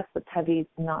like a yes. What's heavy is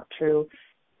not true.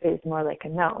 Is more like a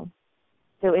no.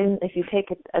 So if you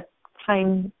take a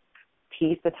time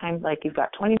piece, the time like you've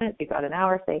got 20 minutes, you've got an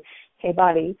hour, say, hey,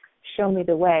 body, show me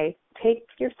the way. Take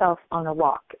yourself on a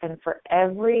walk. And for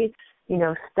every,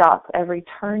 stop, every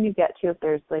turn you get to,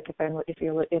 if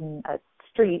you're in a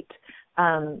street,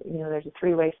 there's a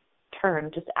three-way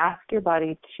turn, just ask your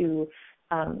body to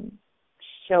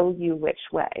show you which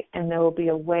way, and there will be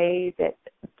a way that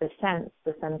the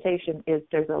sensation is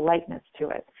there's a lightness to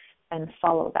it, and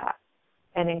follow that.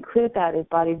 And include that as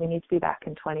body, we need to be back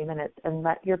in 20 minutes, and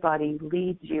let your body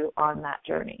lead you on that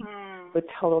journey with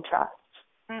total trust.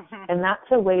 Mm-hmm. And that's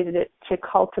a way to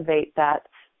cultivate that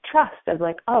trust of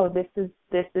like, oh, this is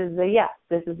a yes,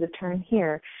 this is a turn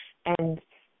here, and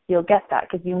you'll get that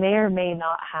because you may or may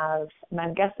not have, and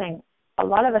I'm guessing a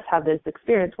lot of us have this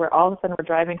experience where all of a sudden we're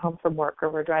driving home from work or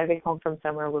we're driving home from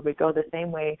somewhere where we go the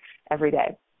same way every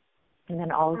day. And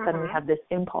then all of a sudden we have this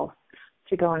impulse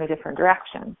to go in a different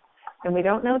direction. And we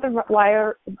don't know the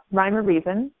rhyme or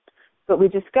reason, but we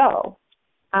just go.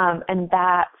 And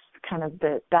that's kind of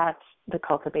that's the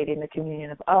cultivating the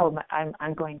communion of,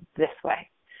 I'm going this way.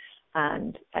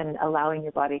 And allowing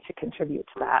your body to contribute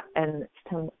to that. And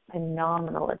some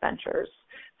phenomenal adventures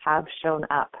have shown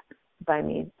up by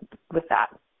me with that.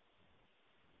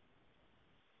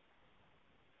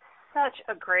 Such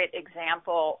a great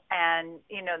example. And,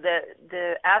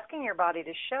 the asking your body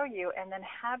to show you and then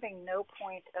having no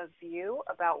point of view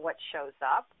about what shows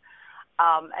up.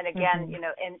 And again,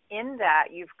 in that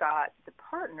you've got the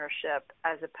partnership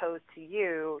as opposed to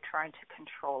you trying to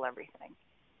control everything.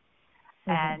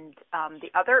 And the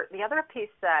other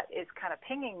piece that is kind of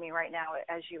pinging me right now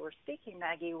as you were speaking,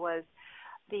 Maggie, was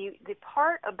the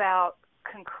part about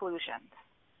conclusions.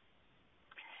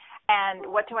 And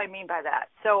what do I mean by that?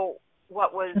 So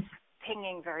what was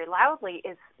pinging very loudly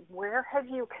is, where have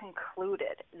you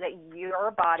concluded that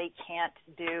your body can't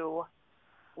do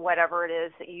whatever it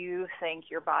is that you think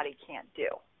your body can't do?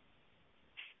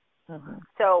 Mm-hmm.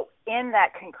 So in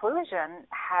that conclusion,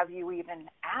 have you even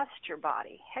asked your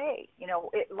body, hey,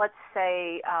 let's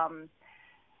say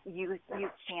you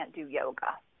can't do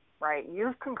yoga, right?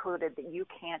 You've concluded that you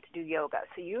can't do yoga,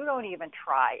 so you don't even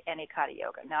try any kind of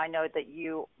yoga. Now, I know that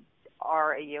you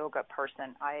are a yoga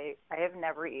person. I have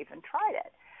never even tried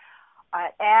it.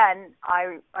 And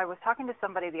I was talking to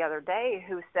somebody the other day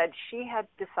who said she had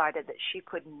decided that she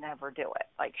could never do it.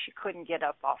 Like, she couldn't get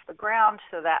up off the ground,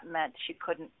 so that meant she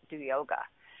couldn't do yoga.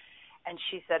 And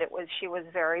she said she was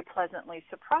very pleasantly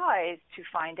surprised to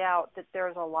find out that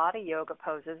there's a lot of yoga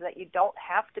poses that you don't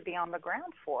have to be on the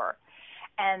ground for.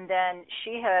 And then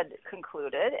she had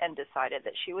concluded and decided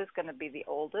that she was going to be the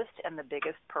oldest and the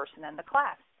biggest person in the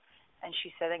class. And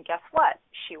she said, and guess what?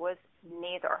 She was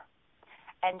neither.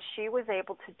 And she was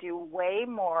able to do way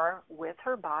more with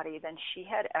her body than she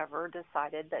had ever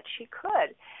decided that she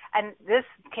could. And this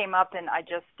came up, and I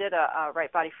just did a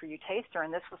Right Body for You taster,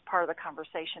 and this was part of the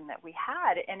conversation that we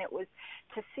had. And it was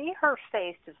to see her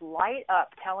face just light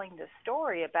up telling this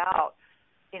story about,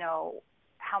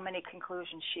 how many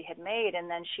conclusions she had made, and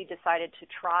then she decided to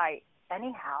try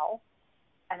anyhow,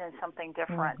 and then something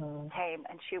different came,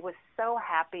 and she was so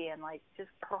happy, and just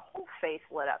her whole face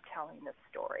lit up telling this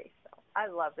story. So I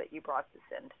love that you brought this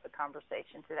into the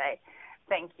conversation today.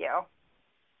 Thank you.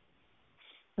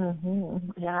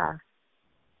 Yeah.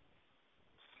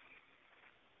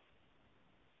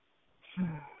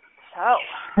 So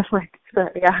I'm like,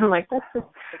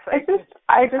 that's just,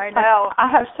 I know. I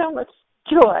have so much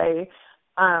joy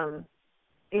in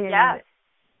yes,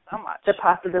 so much. The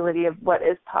possibility of what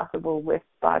is possible with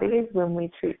bodies when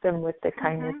we treat them with the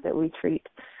kindness that we treat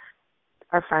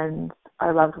our friends,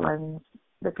 our loved ones,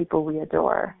 the people we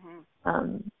adore.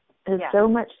 There's so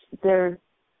much,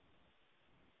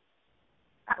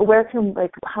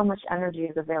 how much energy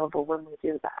is available when we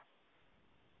do that?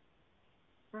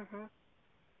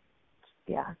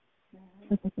 Yeah.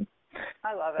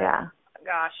 I love it. Yeah.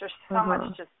 Gosh, there's so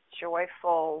much just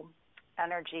joyful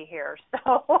energy here.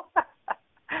 So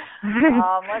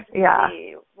let's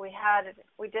see.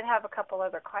 We did have a couple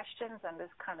other questions. I'm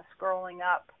just kind of scrolling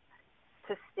up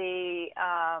to see.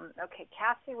 Okay,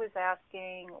 Cassie was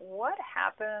asking, what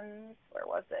happens? Where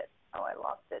was it? Oh, I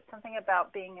lost it. Something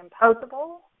about being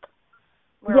impossible.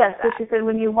 Yes, so she said,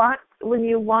 when you want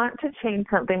to change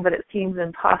something but it seems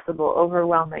impossible,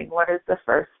 overwhelming, what is the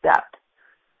first step?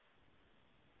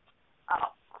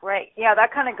 Oh, great. Yeah,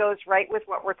 that kind of goes right with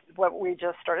what we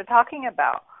just started talking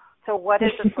about. So what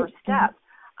is the first step?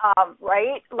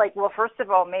 Right? Well, first of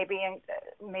all, maybe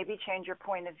change your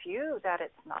point of view that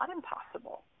it's not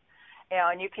impossible.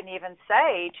 And you can even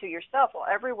say to yourself, well,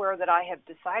 everywhere that I have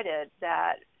decided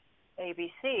that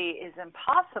ABC is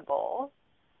impossible,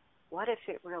 what if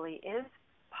it really is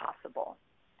possible?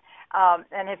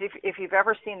 And if you've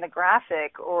ever seen the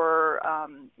graphic or,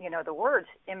 the words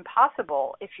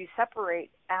impossible, if you separate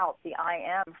out the I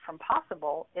am from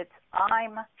possible, it's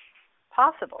I'm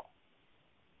possible.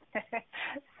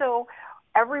 So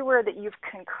everywhere that you've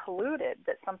concluded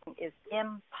that something is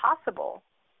impossible,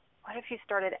 what if you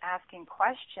started asking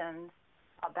questions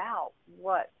about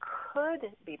what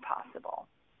could be possible?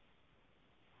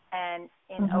 And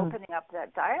in opening up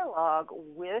that dialogue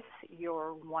with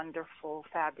your wonderful,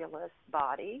 fabulous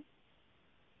body,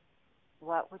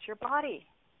 how would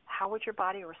your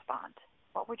body respond?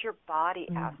 What would your body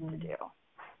ask to do?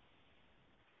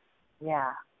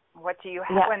 Yeah. What do you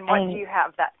have, and what do you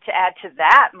have that to add to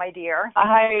that, my dear?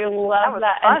 I love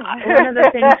that. Fun.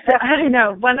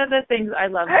 And one of the things I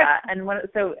know, I love that. And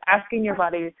so asking your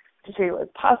body to show you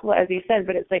what's possible, as you said,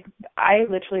 but it's like, I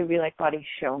literally be like, body,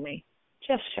 show me.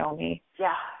 Just show me.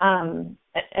 Yeah. And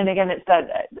again, it's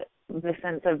the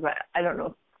sense of, I don't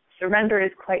know, surrender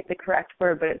is quite the correct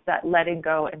word, but it's that letting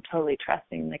go and totally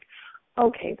trusting, like,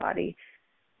 okay, body,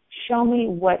 show me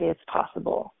what is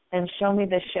possible and show me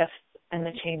the shifts and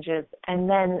the changes. And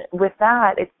then with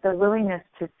that, it's the willingness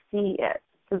to see it,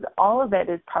 because all of it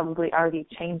is probably already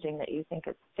changing that you think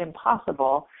it's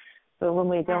impossible. But when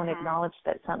we don't acknowledge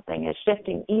that something is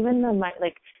shifting, even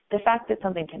the fact that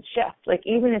something can shift,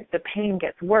 even if the pain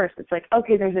gets worse, it's like,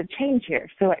 okay, there's a change here,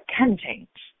 so it can change.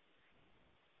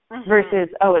 Versus,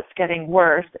 it's getting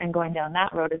worse and going down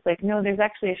that road. It's like, no, there's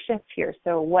actually a shift here,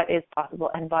 so what is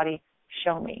possible? And body,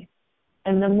 show me.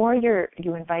 And the more you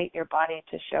invite your body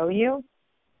to show you,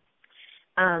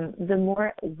 the more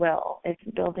it will. It's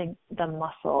building the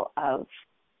muscle of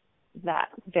that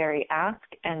very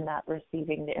ask and that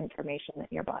receiving the information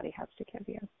that your body has to give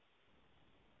you.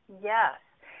 Yes.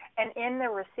 And in the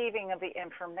receiving of the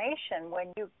information,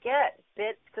 when you get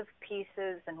bits of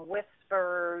pieces and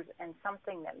whispers and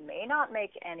something that may not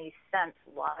make any sense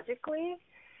logically,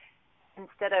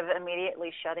 instead of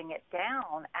immediately shutting it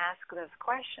down, ask those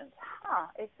questions.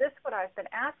 Is this what I've been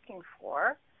asking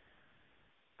for?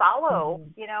 Follow,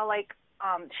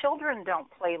 children don't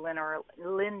play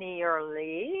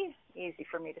linearly, easy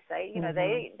for me to say.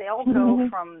 They'll go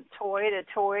from toy to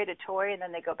toy to toy, and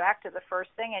then they go back to the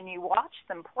first thing, and you watch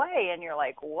them play, and you're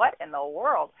like, what in the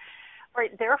world?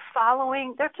 Right? They're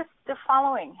following,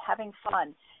 having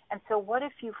fun. And so what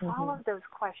if you follow those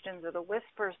questions or the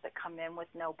whispers that come in with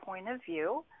no point of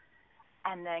view,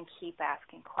 and then keep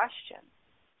asking questions?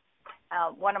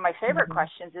 One of my favorite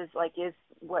questions is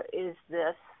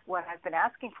what I've been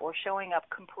asking for showing up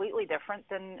completely different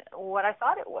than what I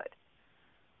thought it would?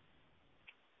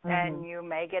 And you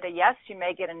may get a yes, you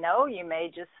may get a no, you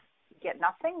may just get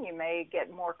nothing, you may get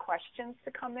more questions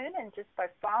to come in, and just by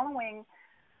following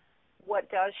what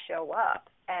does show up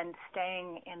and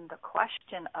staying in the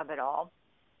question of it all,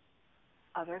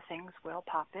 other things will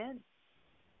pop in.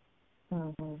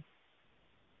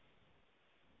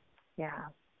 Yeah.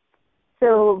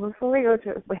 So before we go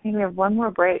to, I think we have one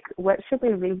more break. What should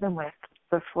we leave them with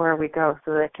before we go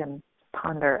so they can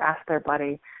ponder, ask their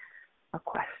body a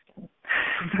question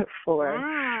before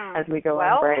as we go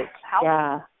on break?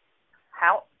 How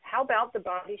about the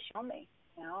body show me?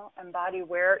 And body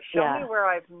show me where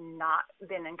I've not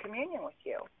been in communion with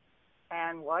you.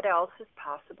 And what else is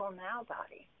possible now,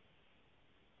 body?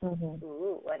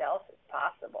 Ooh, what else is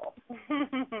possible?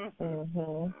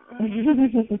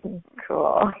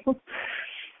 Cool.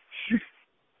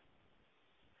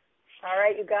 All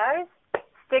right, you guys,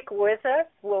 stick with us.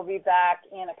 We'll be back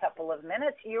in a couple of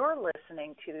minutes. You're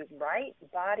listening to Right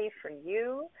Body for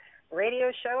You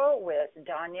radio show with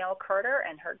Danielle Carter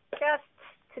and her guests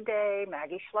today,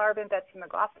 Maggie Schlarb and Betsy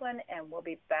McLaughlin, and we'll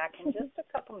be back in just a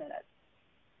couple minutes.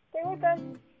 Stay with us.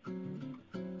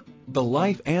 The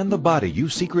life and the body you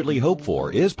secretly hope for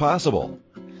is possible.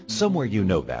 Somewhere you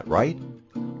know that, right?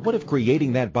 What if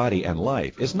creating that body and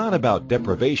life is not about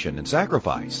deprivation and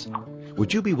sacrifice?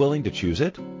 Would you be willing to choose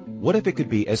it? What if it could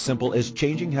be as simple as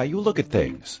changing how you look at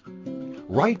things?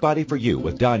 Right Body for You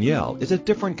with Danielle is a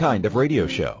different kind of radio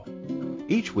show.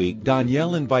 Each week,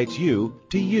 Danielle invites you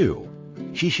to you.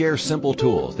 She shares simple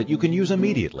tools that you can use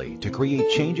immediately to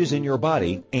create changes in your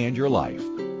body and your life.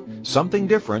 Something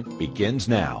different begins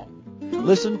now.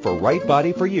 Listen for Right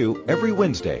Body for You every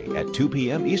Wednesday at 2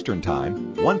 p.m. Eastern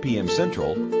Time, 1 p.m.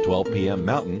 Central, 12 p.m.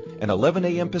 Mountain, and 11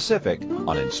 a.m. Pacific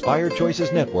on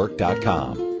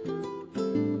InspiredChoicesNetwork.com.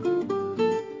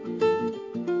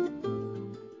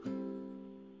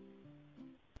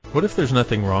 What if there's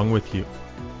nothing wrong with you?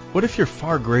 What if you're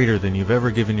far greater than you've ever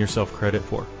given yourself credit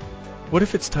for? What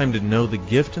if it's time to know the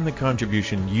gift and the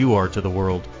contribution you are to the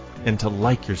world and to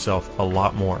like yourself a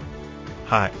lot more?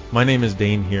 Hi, my name is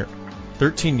Dane here.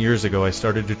 13 years ago, I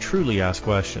started to truly ask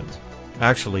questions.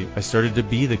 Actually, I started to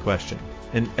be the question,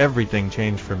 and everything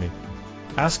changed for me.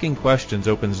 Asking questions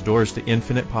opens doors to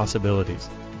infinite possibilities.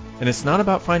 And it's not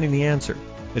about finding the answer.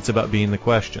 It's about being the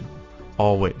question.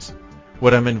 Always.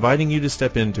 What I'm inviting you to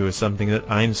step into is something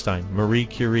that Einstein, Marie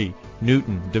Curie,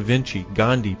 Newton, Da Vinci,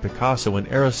 Gandhi, Picasso, and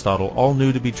Aristotle all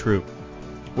knew to be true.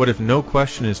 What if no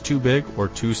question is too big or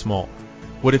too small?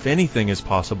 What if anything is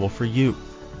possible for you?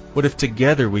 What if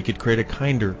together we could create a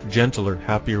kinder, gentler,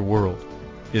 happier world?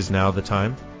 Is now the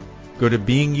time? Go to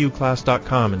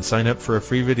beingyouclass.com and sign up for a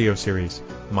free video series,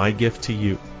 My Gift to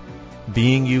You.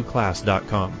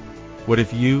 beingyouclass.com. What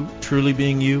if you, truly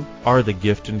being you, are the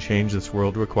gift and change this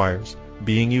world requires?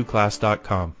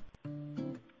 beingyouclass.com.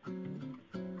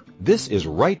 This is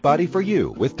Right Body for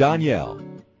You with Danielle.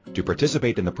 To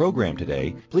participate in the program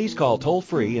today, please call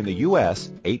toll-free in the U.S.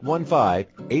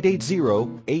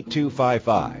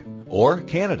 815-880-8255 or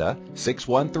Canada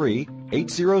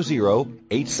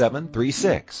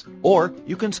 613-800-8736. Or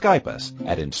you can Skype us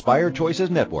at Inspired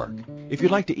Choices Network. If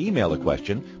you'd like to email a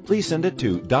question, please send it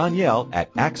to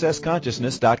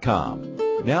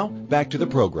Danielle@accessconsciousness.com. Now, back to the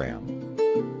program.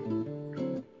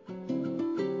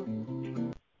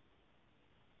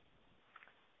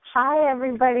 Hi,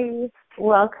 everybody.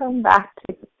 Welcome back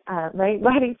to Right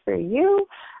Body for You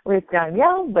with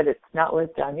Danielle, but it's not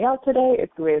with Danielle today.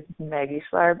 It's with Maggie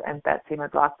Schlarb and Betsy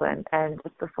McLaughlin. And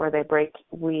just before they break,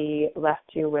 we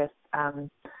left you with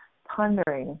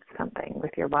pondering something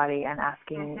with your body and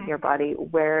asking your body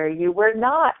where you were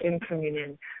not in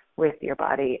communion with your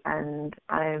body. And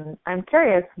I'm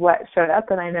curious what showed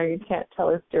up, and I know you can't tell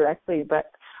us directly,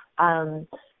 but I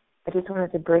just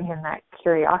wanted to bring in that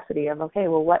curiosity of, okay,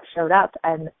 well, what showed up,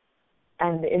 and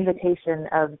the invitation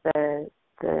of the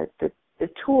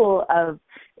tool of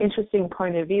interesting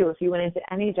point of view. If you went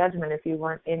into any judgment, if you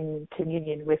weren't in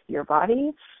communion with your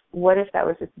body, what if that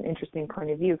was just an interesting point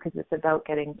of view? Because it's about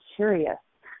getting curious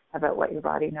about what your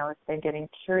body knows and getting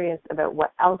curious about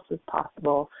what else is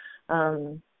possible,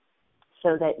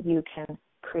 so that you can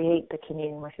create the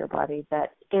communion with your body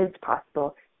that is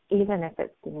possible, even if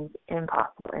it seems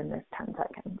impossible in this 10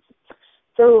 seconds.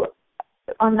 So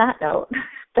on that note,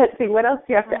 let's see, what else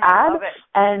do you have to add?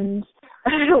 And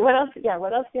what else do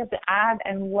you have to add,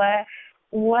 and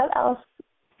what else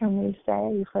can we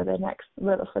say for the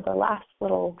last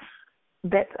little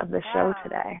bit of the show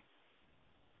today?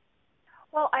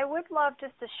 Well, I would love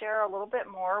just to share a little bit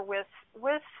more with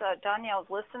Danielle's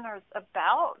listeners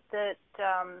about that.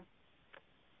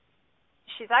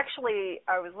 She's actually,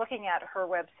 I was looking at her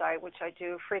website, which I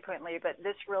do frequently, but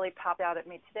this really popped out at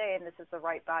me today, and this is the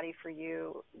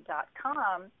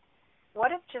rightbodyforyou.com.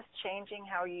 What if just changing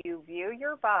how you view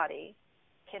your body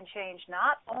can change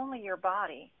not only your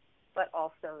body, but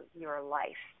also your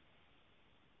life?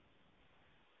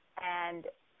 And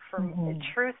from a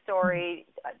true story,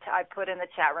 I put in the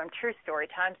chat room, true story,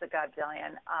 times a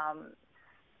godzillion.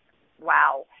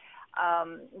 Wow.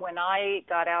 When I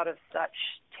got out of such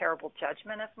terrible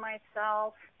judgment of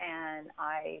myself and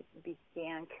I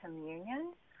began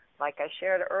communion, like I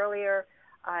shared earlier,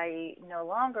 I no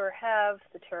longer have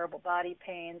the terrible body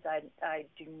pains. I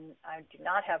do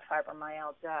not have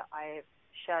fibromyalgia. I've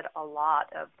shed a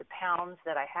lot of the pounds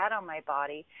that I had on my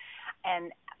body.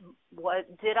 And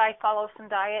did I follow some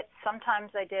diet?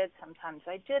 Sometimes I did, sometimes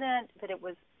I didn't. But it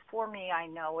was, for me, I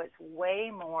know it's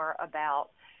way more about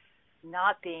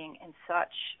not being in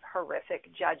such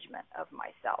horrific judgment of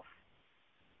myself.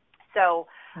 So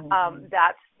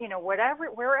that's,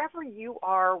 wherever you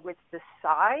are with the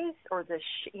size or the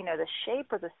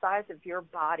shape or the size of your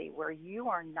body where you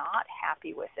are not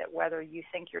happy with it, whether you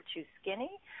think you're too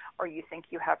skinny or you think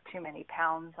you have too many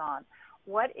pounds on.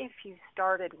 What if you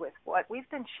started with what we've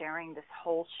been sharing this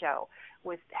whole show,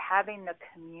 with having the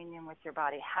communion with your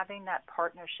body, having that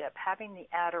partnership, having the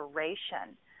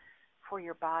adoration for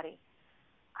your body?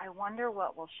 I wonder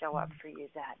what will show up for you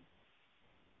then.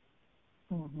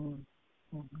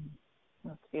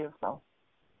 That's beautiful.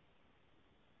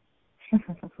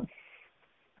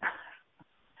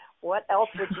 What else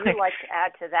would you like to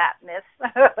add to that, Miss?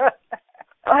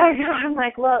 I'm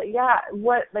like, well, yeah.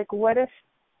 What if?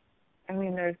 I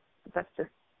mean, that's just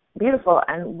beautiful.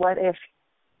 And what if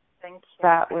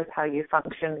that was how you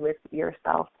functioned with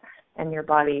yourself and your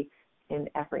body in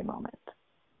every moment?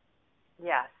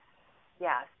 Yes.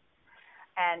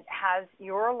 And has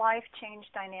your life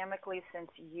changed dynamically since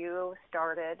you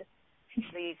started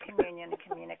the communion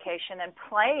communication and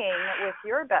playing with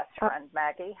your best friend,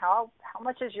 Maggie? How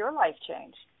much has your life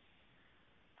changed?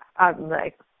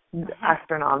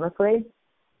 Astronomically.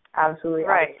 Absolutely,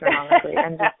 right. Astronomically.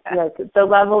 And just the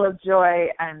level of joy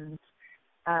and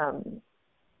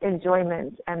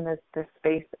enjoyment and the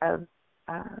space of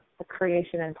the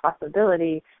creation and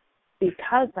possibility,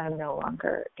 because I'm no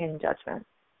longer in judgment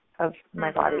of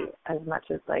my body as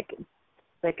much as if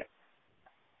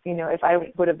I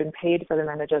would have been paid for the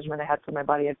amount of judgment I had for my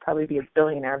body, I'd probably be a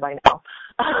billionaire by now.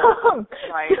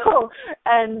 Right. So,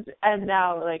 and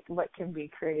now, what can be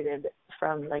created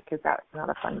from, because that's not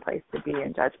a fun place to be,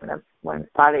 in judgment of one's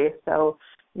body. So,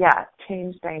 yeah,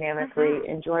 change dynamically,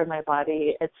 enjoy my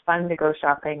body. It's fun to go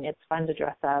shopping. It's fun to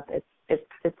dress up. It's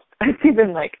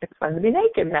even it's fun to be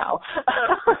naked now.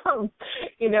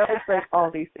 It's all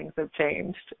these things have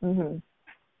changed.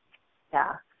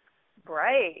 Yeah.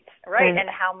 Right. And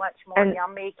how much more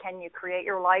yummy can you create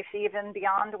your life even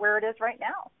beyond where it is right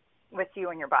now with you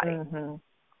and your body?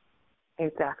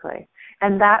 Exactly.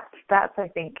 And that's I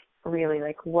think really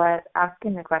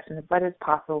asking the question of what is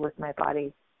possible with my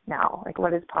body now?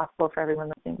 What is possible for everyone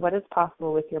listening? What is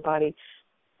possible with your body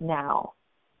now?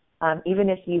 Even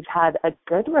if you've had a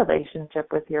good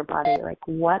relationship with your body,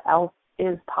 what else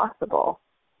is possible?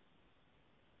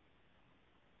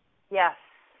 Yes.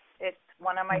 It's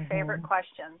one of my favorite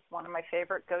questions, one of my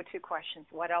favorite go-to questions.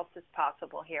 What else is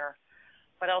possible here?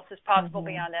 What else is possible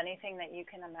beyond anything that you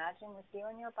can imagine with you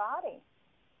and your body?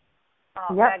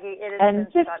 Oh, Maggie, it has been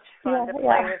such fun to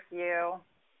play with you.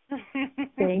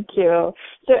 Thank you.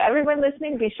 So everyone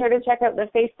listening, be sure to check out the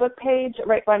Facebook page,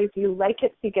 Right Body if you like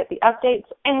it, so you get the updates,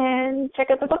 and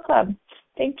check out the book club.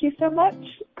 Thank you so much.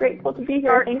 Grateful to be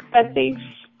here. Thanks, Betsy.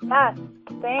 Yes,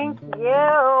 thank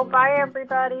you. Bye,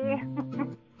 everybody.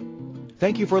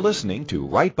 Thank you for listening to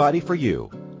Right Body for You.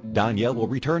 Danielle will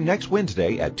return next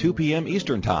Wednesday at 2 p.m.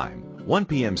 Eastern Time, 1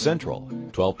 p.m. Central,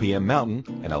 12 p.m.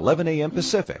 Mountain, and 11 a.m.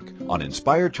 Pacific on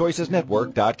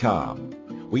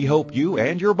InspiredChoicesNetwork.com. We hope you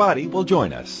and your body will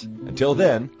join us. Until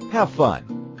then, have fun.